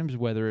at times,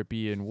 whether it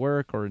be in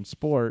work or in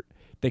sport,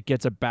 that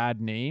gets a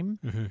bad name.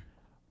 Mm-hmm.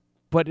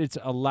 But it's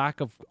a lack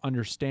of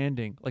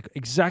understanding, like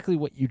exactly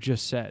what you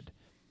just said,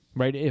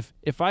 right?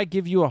 If I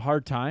give you a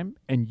hard time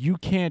and you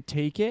can't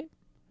take it,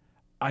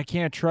 I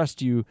can't trust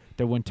you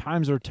that when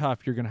times are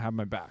tough, you're going to have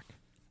my back.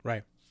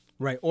 Right.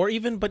 Or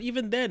even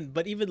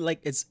like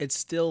it's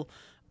still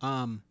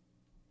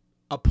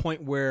a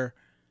point where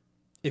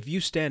if you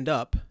stand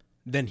up,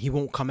 then he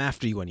won't come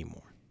after you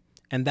anymore.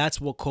 And that's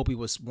what Kobe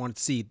wanted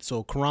to see.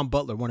 So Caron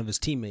Butler, one of his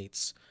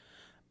teammates,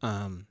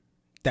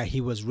 that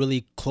he was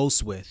really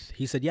close with,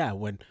 he said, yeah,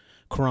 when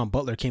Caron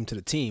Butler came to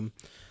the team,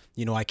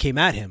 I came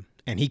at him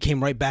and he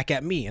came right back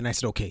at me. And I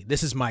said, okay,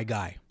 this is my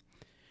guy,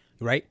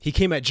 right? He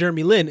came at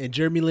Jeremy Lin and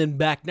Jeremy Lin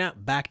backed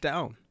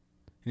down. And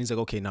he's like,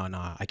 okay, no,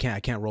 I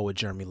can't roll with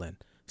Jeremy Lin.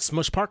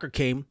 Smush Parker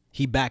came,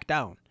 he backed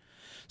down.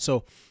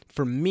 So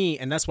for me,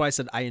 and that's why I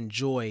said I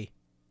enjoy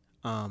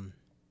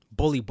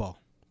bully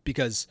ball,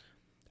 because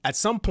at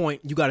some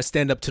point you got to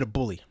stand up to the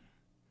bully.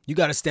 You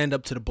got to stand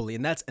up to the bully,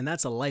 and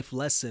that's a life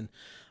lesson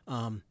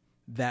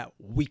that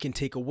we can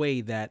take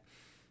away. That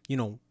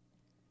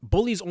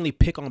bullies only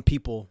pick on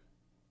people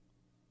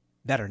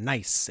that are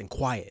nice and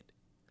quiet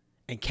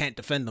and can't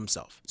defend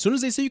themselves. As soon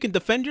as they say you can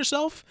defend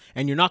yourself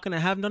and you're not going to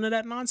have none of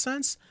that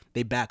nonsense,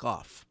 they back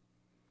off.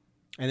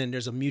 And then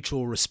there's a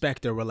mutual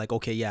respect there. We're like,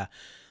 okay, yeah,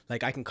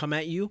 like I can come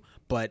at you,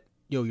 but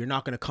you're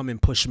not going to come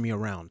and push me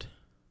around.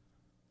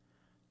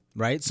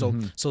 Right. So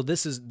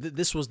this was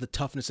the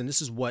toughness. And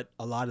this is what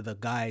a lot of the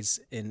guys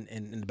in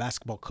the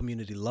basketball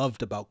community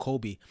loved about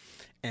Kobe.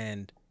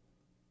 And,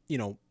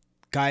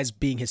 guys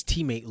being his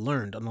teammate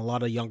learned, and a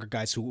lot of younger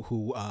guys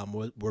who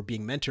were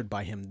being mentored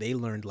by him, they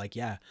learned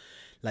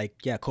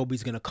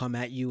Kobe's going to come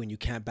at you and you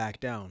can't back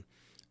down.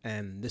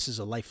 And this is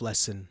a life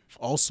lesson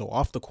also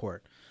off the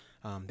court,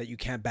 that you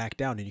can't back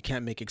down and you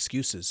can't make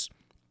excuses.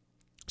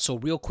 So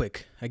real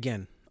quick,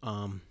 again,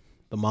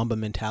 the Mamba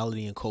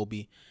mentality and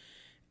Kobe.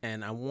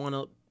 And I want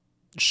to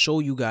show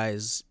you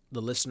guys,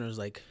 the listeners,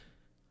 like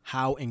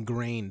how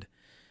ingrained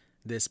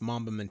this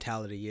Mamba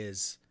mentality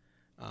is.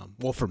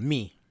 Well, for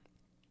me,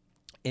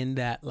 in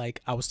that,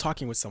 like, I was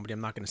talking with somebody, I'm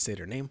not going to say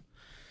their name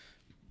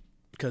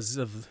because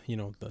of,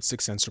 the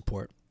Sixth Sense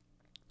report.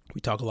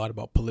 We talk a lot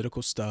about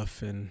political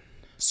stuff and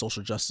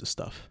social justice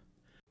stuff.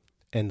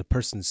 And the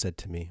person said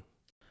to me,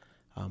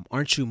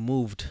 aren't you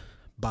moved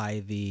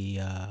by the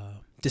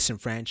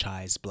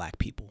disenfranchised black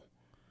people?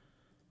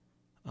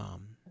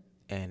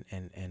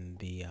 And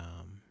the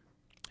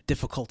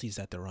difficulties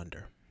that they're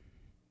under.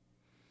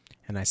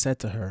 And I said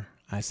to her,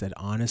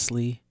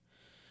 honestly,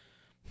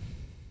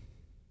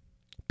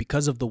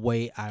 because of the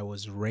way I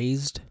was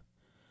raised,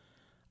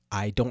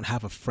 I don't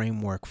have a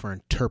framework for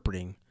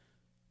interpreting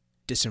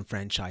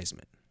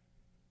disenfranchisement.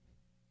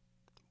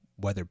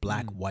 Whether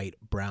black, white,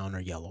 brown,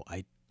 or yellow,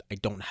 I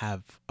don't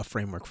have a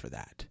framework for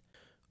that.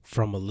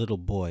 From a little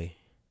boy,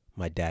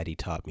 my daddy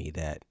taught me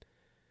that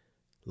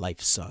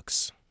life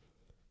sucks.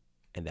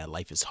 And that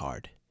life is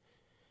hard,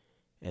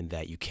 and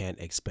that you can't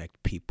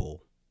expect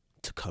people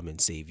to come and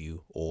save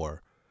you,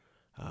 or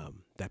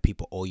that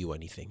people owe you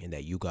anything, and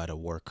that you got to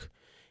work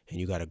and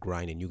you got to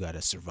grind and you got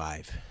to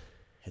survive.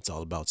 It's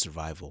all about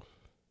survival.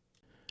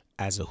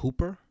 As a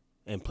hooper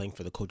and playing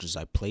for the coaches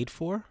I played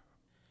for,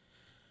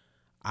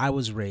 I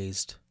was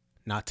raised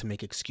not to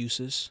make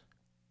excuses,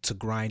 to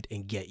grind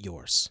and get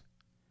yours.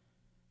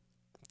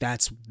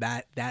 That's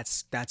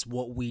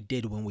what we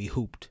did when we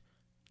hooped.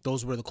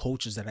 Those were the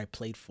coaches that I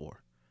played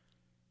for.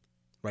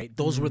 Right?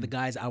 Those were the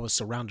guys I was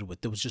surrounded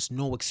with. There was just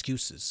no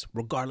excuses,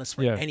 regardless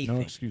for anything.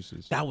 No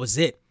excuses. That was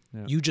it.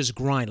 Yeah. You just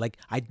grind. Like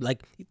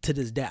to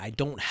this day, I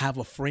don't have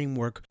a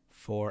framework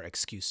for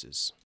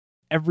excuses.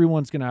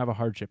 Everyone's gonna have a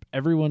hardship.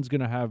 Everyone's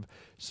gonna have,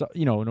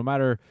 no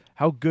matter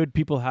how good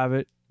people have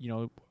it.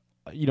 You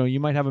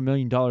might have $1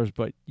 million,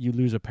 but you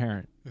lose a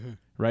parent,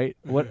 right?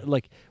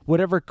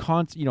 Whatever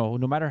no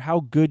matter how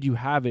good you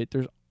have it,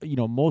 there's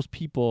most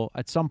people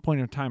at some point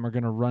in time are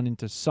going to run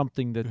into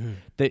something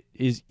that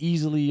is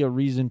easily a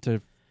reason to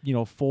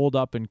fold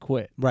up and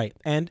quit. Right.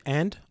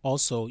 And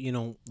also,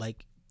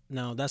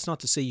 now that's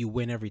not to say you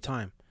win every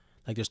time.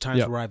 Like there's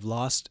times where I've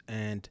lost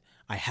and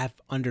I have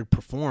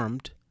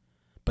underperformed,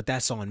 but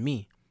that's on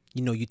me.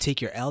 You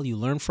take your L, you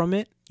learn from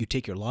it. You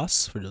take your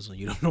loss. For those of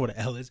you who don't know what an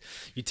L is,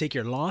 you take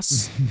your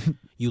loss,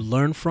 you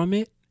learn from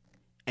it,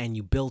 and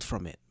you build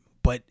from it.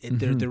 But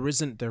there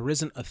isn't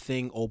a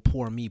thing. Oh,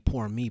 poor me,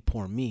 poor me,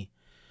 poor me.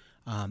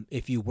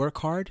 If you work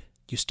hard,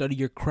 you study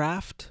your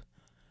craft,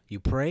 you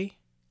pray,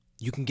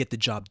 you can get the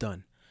job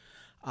done.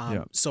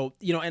 So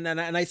and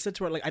I said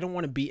to her, like, I don't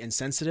want to be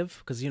insensitive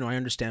because I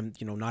understand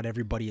not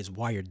everybody is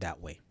wired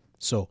that way.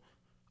 So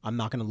I'm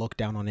not going to look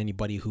down on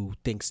anybody who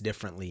thinks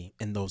differently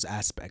in those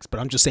aspects. But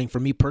I'm just saying, for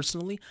me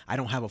personally, I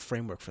don't have a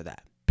framework for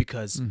that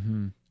because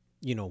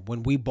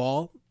when we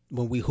ball,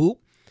 when we hoop,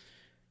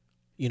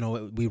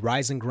 we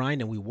rise and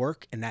grind and we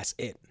work, and that's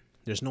it.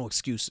 There's no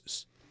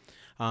excuses.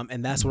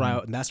 And that's what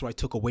I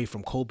took away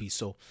from Kobe.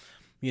 So,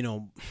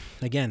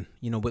 again,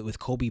 with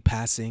Kobe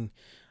passing,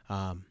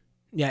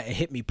 it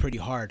hit me pretty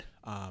hard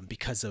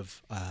because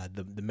of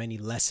the many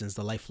lessons,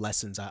 the life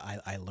lessons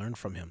I learned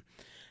from him.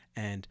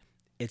 And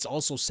it's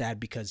also sad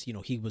because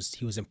he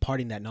was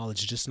imparting that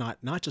knowledge just not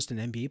just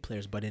in NBA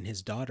players, but in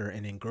his daughter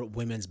and in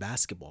women's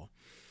basketball.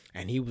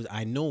 And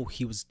I know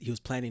he was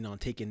planning on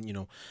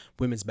taking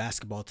women's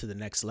basketball to the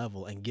next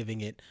level and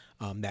giving it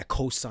that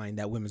cosign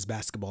that women's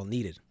basketball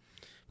needed,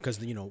 because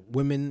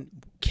women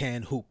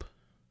can hoop.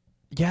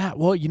 Yeah,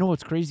 well,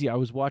 what's crazy? I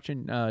was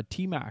watching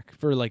T-Mac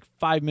for like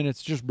 5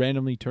 minutes, just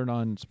randomly turned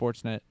on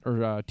Sportsnet or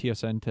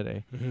TSN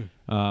today,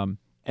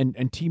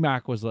 and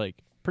T-Mac was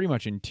like pretty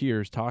much in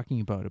tears talking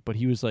about it. But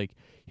he was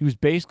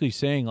basically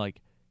saying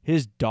like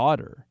his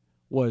daughter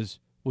was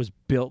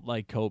built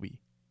like Kobe,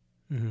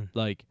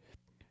 like.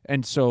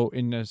 And so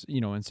in this,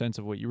 in sense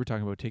of what you were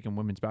talking about, taking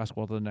women's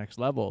basketball to the next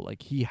level,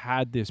 like he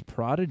had this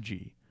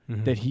prodigy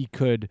that he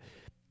could,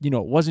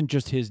 it wasn't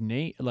just his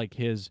name, like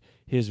his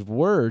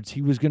words.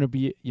 He was going to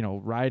be,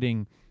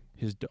 riding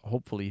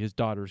hopefully his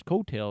daughter's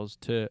coattails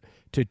to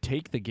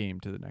take the game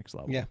to the next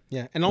level. Yeah,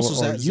 yeah, and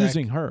also or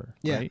using her.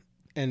 Yeah, right?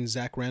 And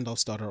Zach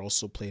Randolph's daughter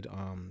also played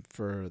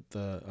for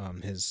the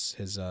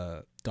his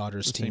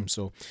daughter's team.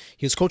 So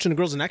he was coaching the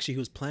girls, and actually he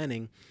was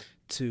planning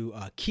to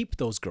keep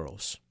those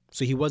girls.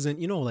 So he wasn't,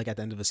 like at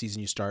the end of the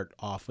season, you start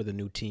off with a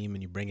new team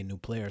and you bring in new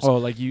players. Oh,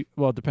 like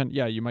depend.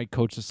 Yeah, you might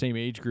coach the same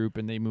age group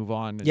and they move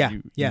on.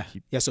 And yeah.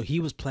 So he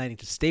was planning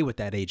to stay with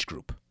that age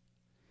group,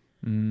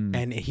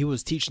 and he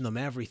was teaching them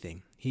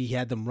everything. He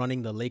had them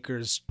running the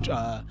Lakers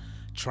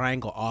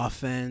triangle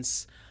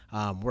offense,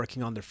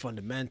 working on their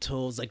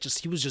fundamentals. Like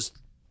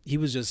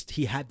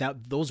he had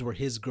that. Those were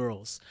his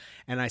girls.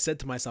 And I said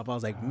to myself, I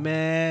was like,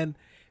 man,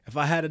 if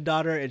I had a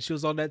daughter and she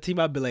was on that team,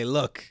 I'd be like,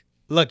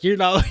 Look, you're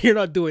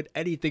not doing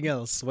anything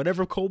else.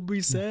 Whatever Kobe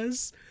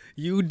says,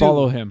 you do.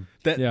 Follow him.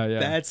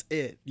 That's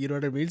it. You know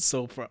what I mean?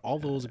 So for all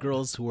those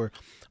girls who were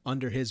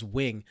under his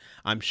wing,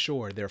 I'm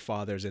sure their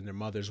fathers and their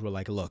mothers were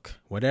like, look,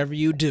 whatever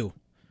you do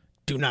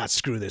not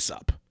screw this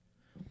up.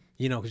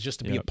 Because just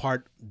to be a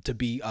part, to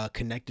be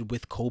connected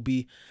with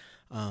Kobe,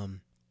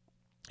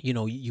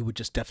 you would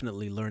just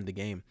definitely learn the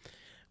game.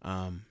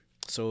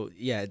 So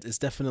yeah, it's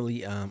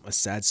definitely a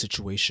sad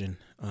situation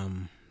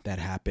that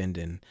happened.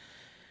 And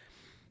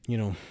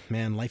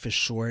man, life is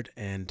short,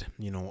 and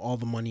all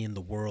the money in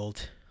the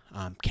world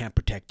can't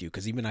protect you.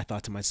 Because even I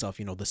thought to myself,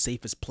 the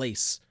safest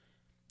place,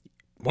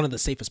 one of the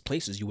safest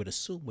places you would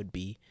assume would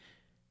be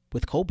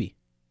with Kobe.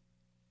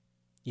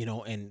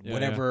 And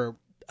whatever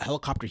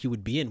helicopter he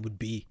would be in would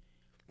be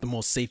the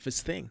most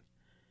safest thing.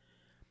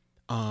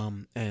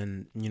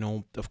 And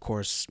of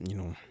course,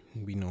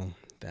 we know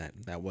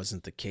that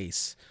wasn't the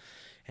case.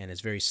 And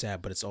it's very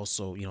sad, but it's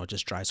also,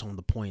 just drives home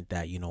the point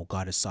that,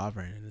 God is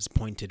sovereign and is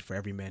appointed for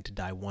every man to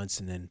die once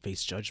and then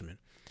face judgment,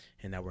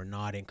 and that we're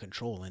not in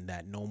control, and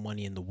that no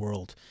money in the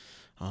world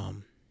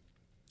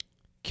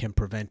can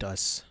prevent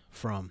us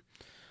from,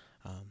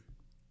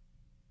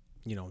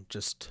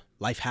 just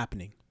life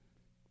happening.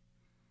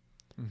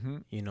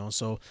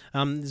 So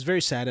it's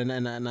very sad,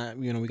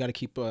 and we got to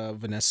keep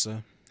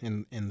Vanessa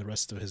and the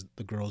rest of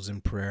the girls in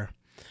prayer.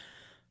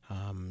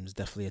 It's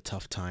definitely a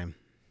tough time,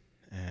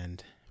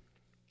 and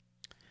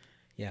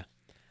yeah,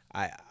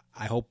 I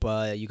hope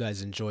you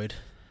guys enjoyed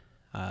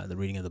the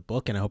reading of the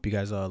book, and I hope you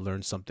guys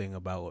learned something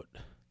about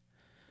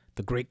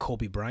the great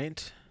Kobe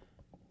Bryant.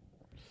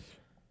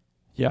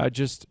 Yeah, I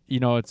just,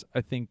 I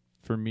think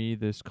for me,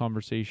 this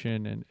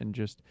conversation and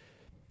just,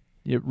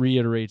 it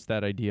reiterates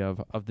that idea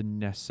of the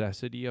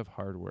necessity of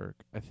hard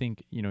work. I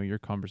think, your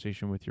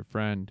conversation with your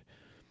friend,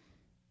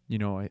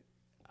 I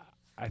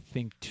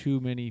think too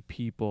many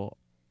people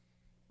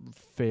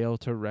fail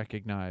to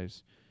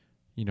recognize,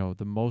 the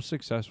most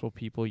successful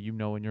people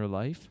in your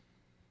life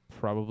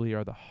probably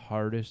are the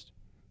hardest.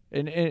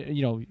 And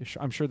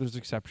I'm sure there's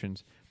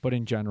exceptions, but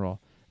in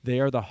general, they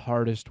are the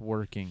hardest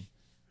working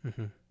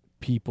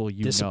people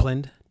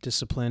Disciplined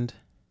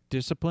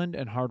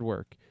and hard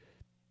work,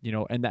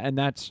 and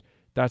that's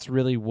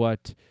really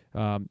what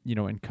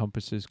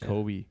encompasses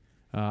Kobe.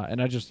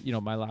 And I just,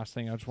 my last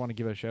thing, I just want to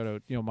give a shout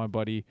out, my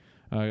buddy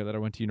that I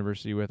went to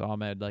university with,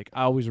 Ahmed. Like,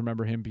 I always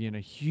remember him being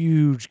a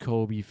huge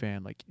Kobe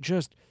fan, like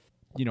just,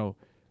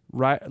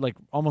 like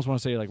almost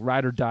want to say like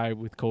ride or die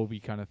with Kobe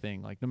kind of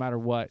thing. Like no matter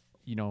what,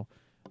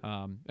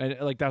 and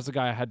like that's the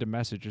guy I had to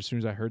message as soon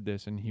as I heard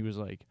this, and he was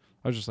like,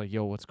 I was just like,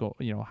 yo, what's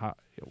how,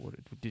 what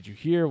did you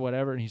hear,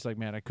 whatever? And he's like,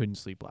 man, I couldn't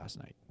sleep last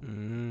night.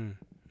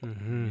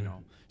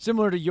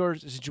 Similar to your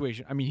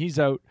situation. I mean, he's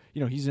out,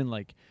 he's in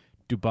like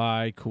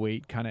Dubai,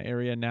 Kuwait kind of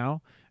area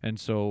now, and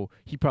so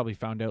he probably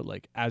found out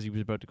like as he was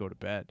about to go to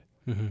bed.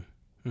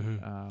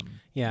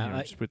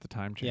 Just with the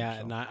time change. Yeah,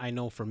 so. And I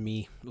know for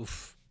me,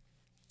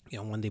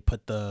 when they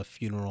put the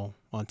funeral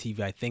on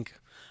TV, I think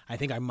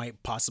I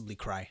might possibly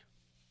cry.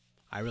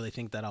 I really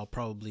think that I'll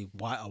probably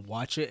I'll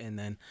watch it and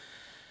then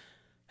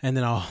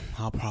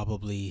I'll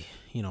probably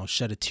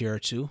shed a tear or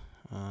two.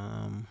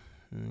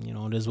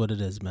 It is what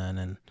it is, man.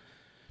 And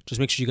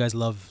just make sure you guys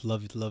love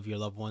your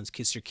loved ones.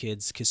 Kiss your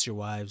kids. Kiss your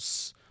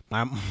wives.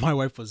 My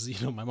wife was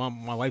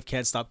my wife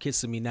can't stop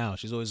kissing me now.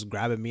 She's always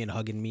grabbing me and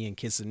hugging me and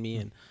kissing me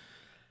and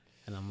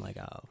I'm like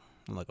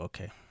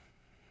okay,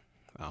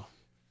 wow.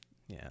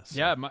 Yeah. So.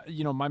 Yeah.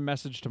 My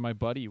message to my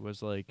buddy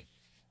was like,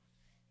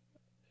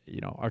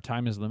 our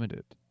time is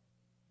limited,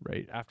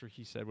 right? After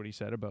he said what he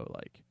said about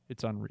like,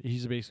 it's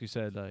he's basically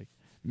said like,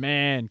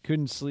 man,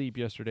 couldn't sleep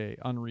yesterday.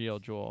 Unreal,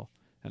 Joel.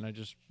 And I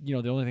just, the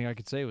only thing I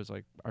could say was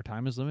like, our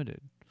time is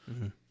limited,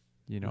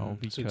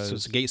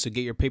 because. So get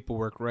your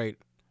paperwork right.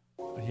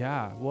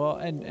 Yeah. Well,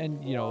 and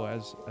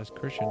as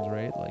Christians,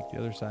 right? Like the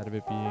other side of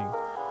it being,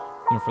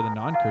 for the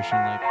non-Christian,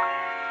 like,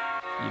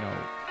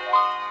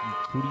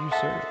 who do you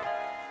serve?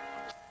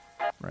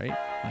 Right?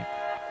 Like,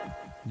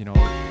 you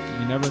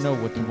never know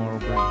what tomorrow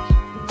brings.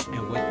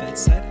 And with that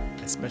said,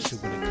 especially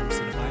when it comes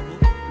to the Bible,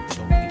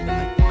 don't believe the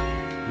hype.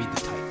 Read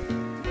the type.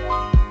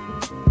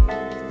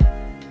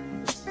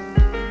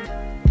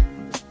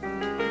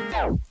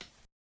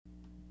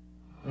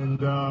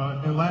 And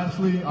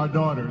lastly, our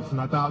daughters,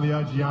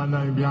 Natalia,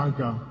 Gianna, and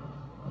Bianca.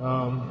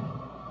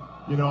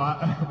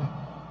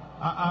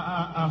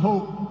 I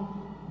hope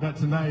that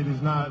tonight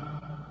is not,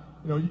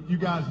 you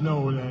guys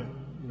know that,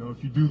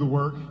 if you do the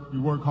work,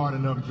 you work hard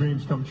enough,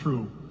 dreams come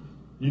true.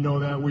 You know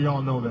that, we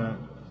all know that.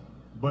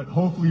 But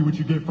hopefully what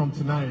you get from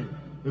tonight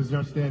is the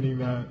understanding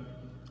that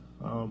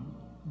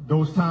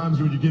those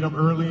times when you get up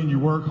early and you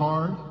work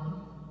hard,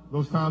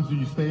 those times when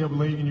you stay up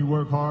late and you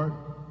work hard,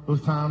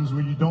 those times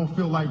when you don't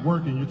feel like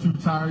working, you're too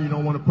tired, you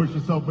don't want to push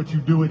yourself, but you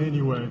do it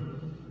anyway.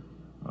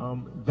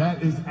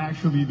 That is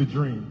actually the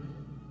dream.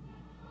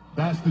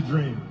 That's the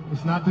dream.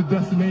 It's not the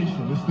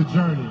destination, it's the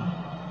journey.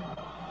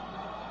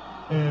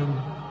 And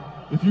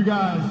if you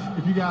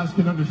guys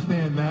can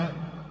understand that,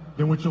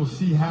 then what you'll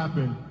see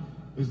happen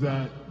is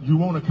that you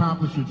won't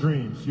accomplish your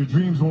dreams. Your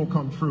dreams won't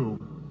come true.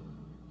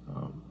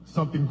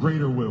 Something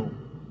greater will.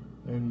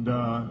 And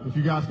if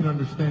you guys can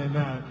understand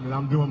that, then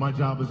I'm doing my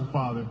job as a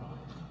father.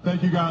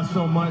 Thank you guys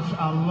so much.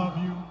 I love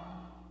you.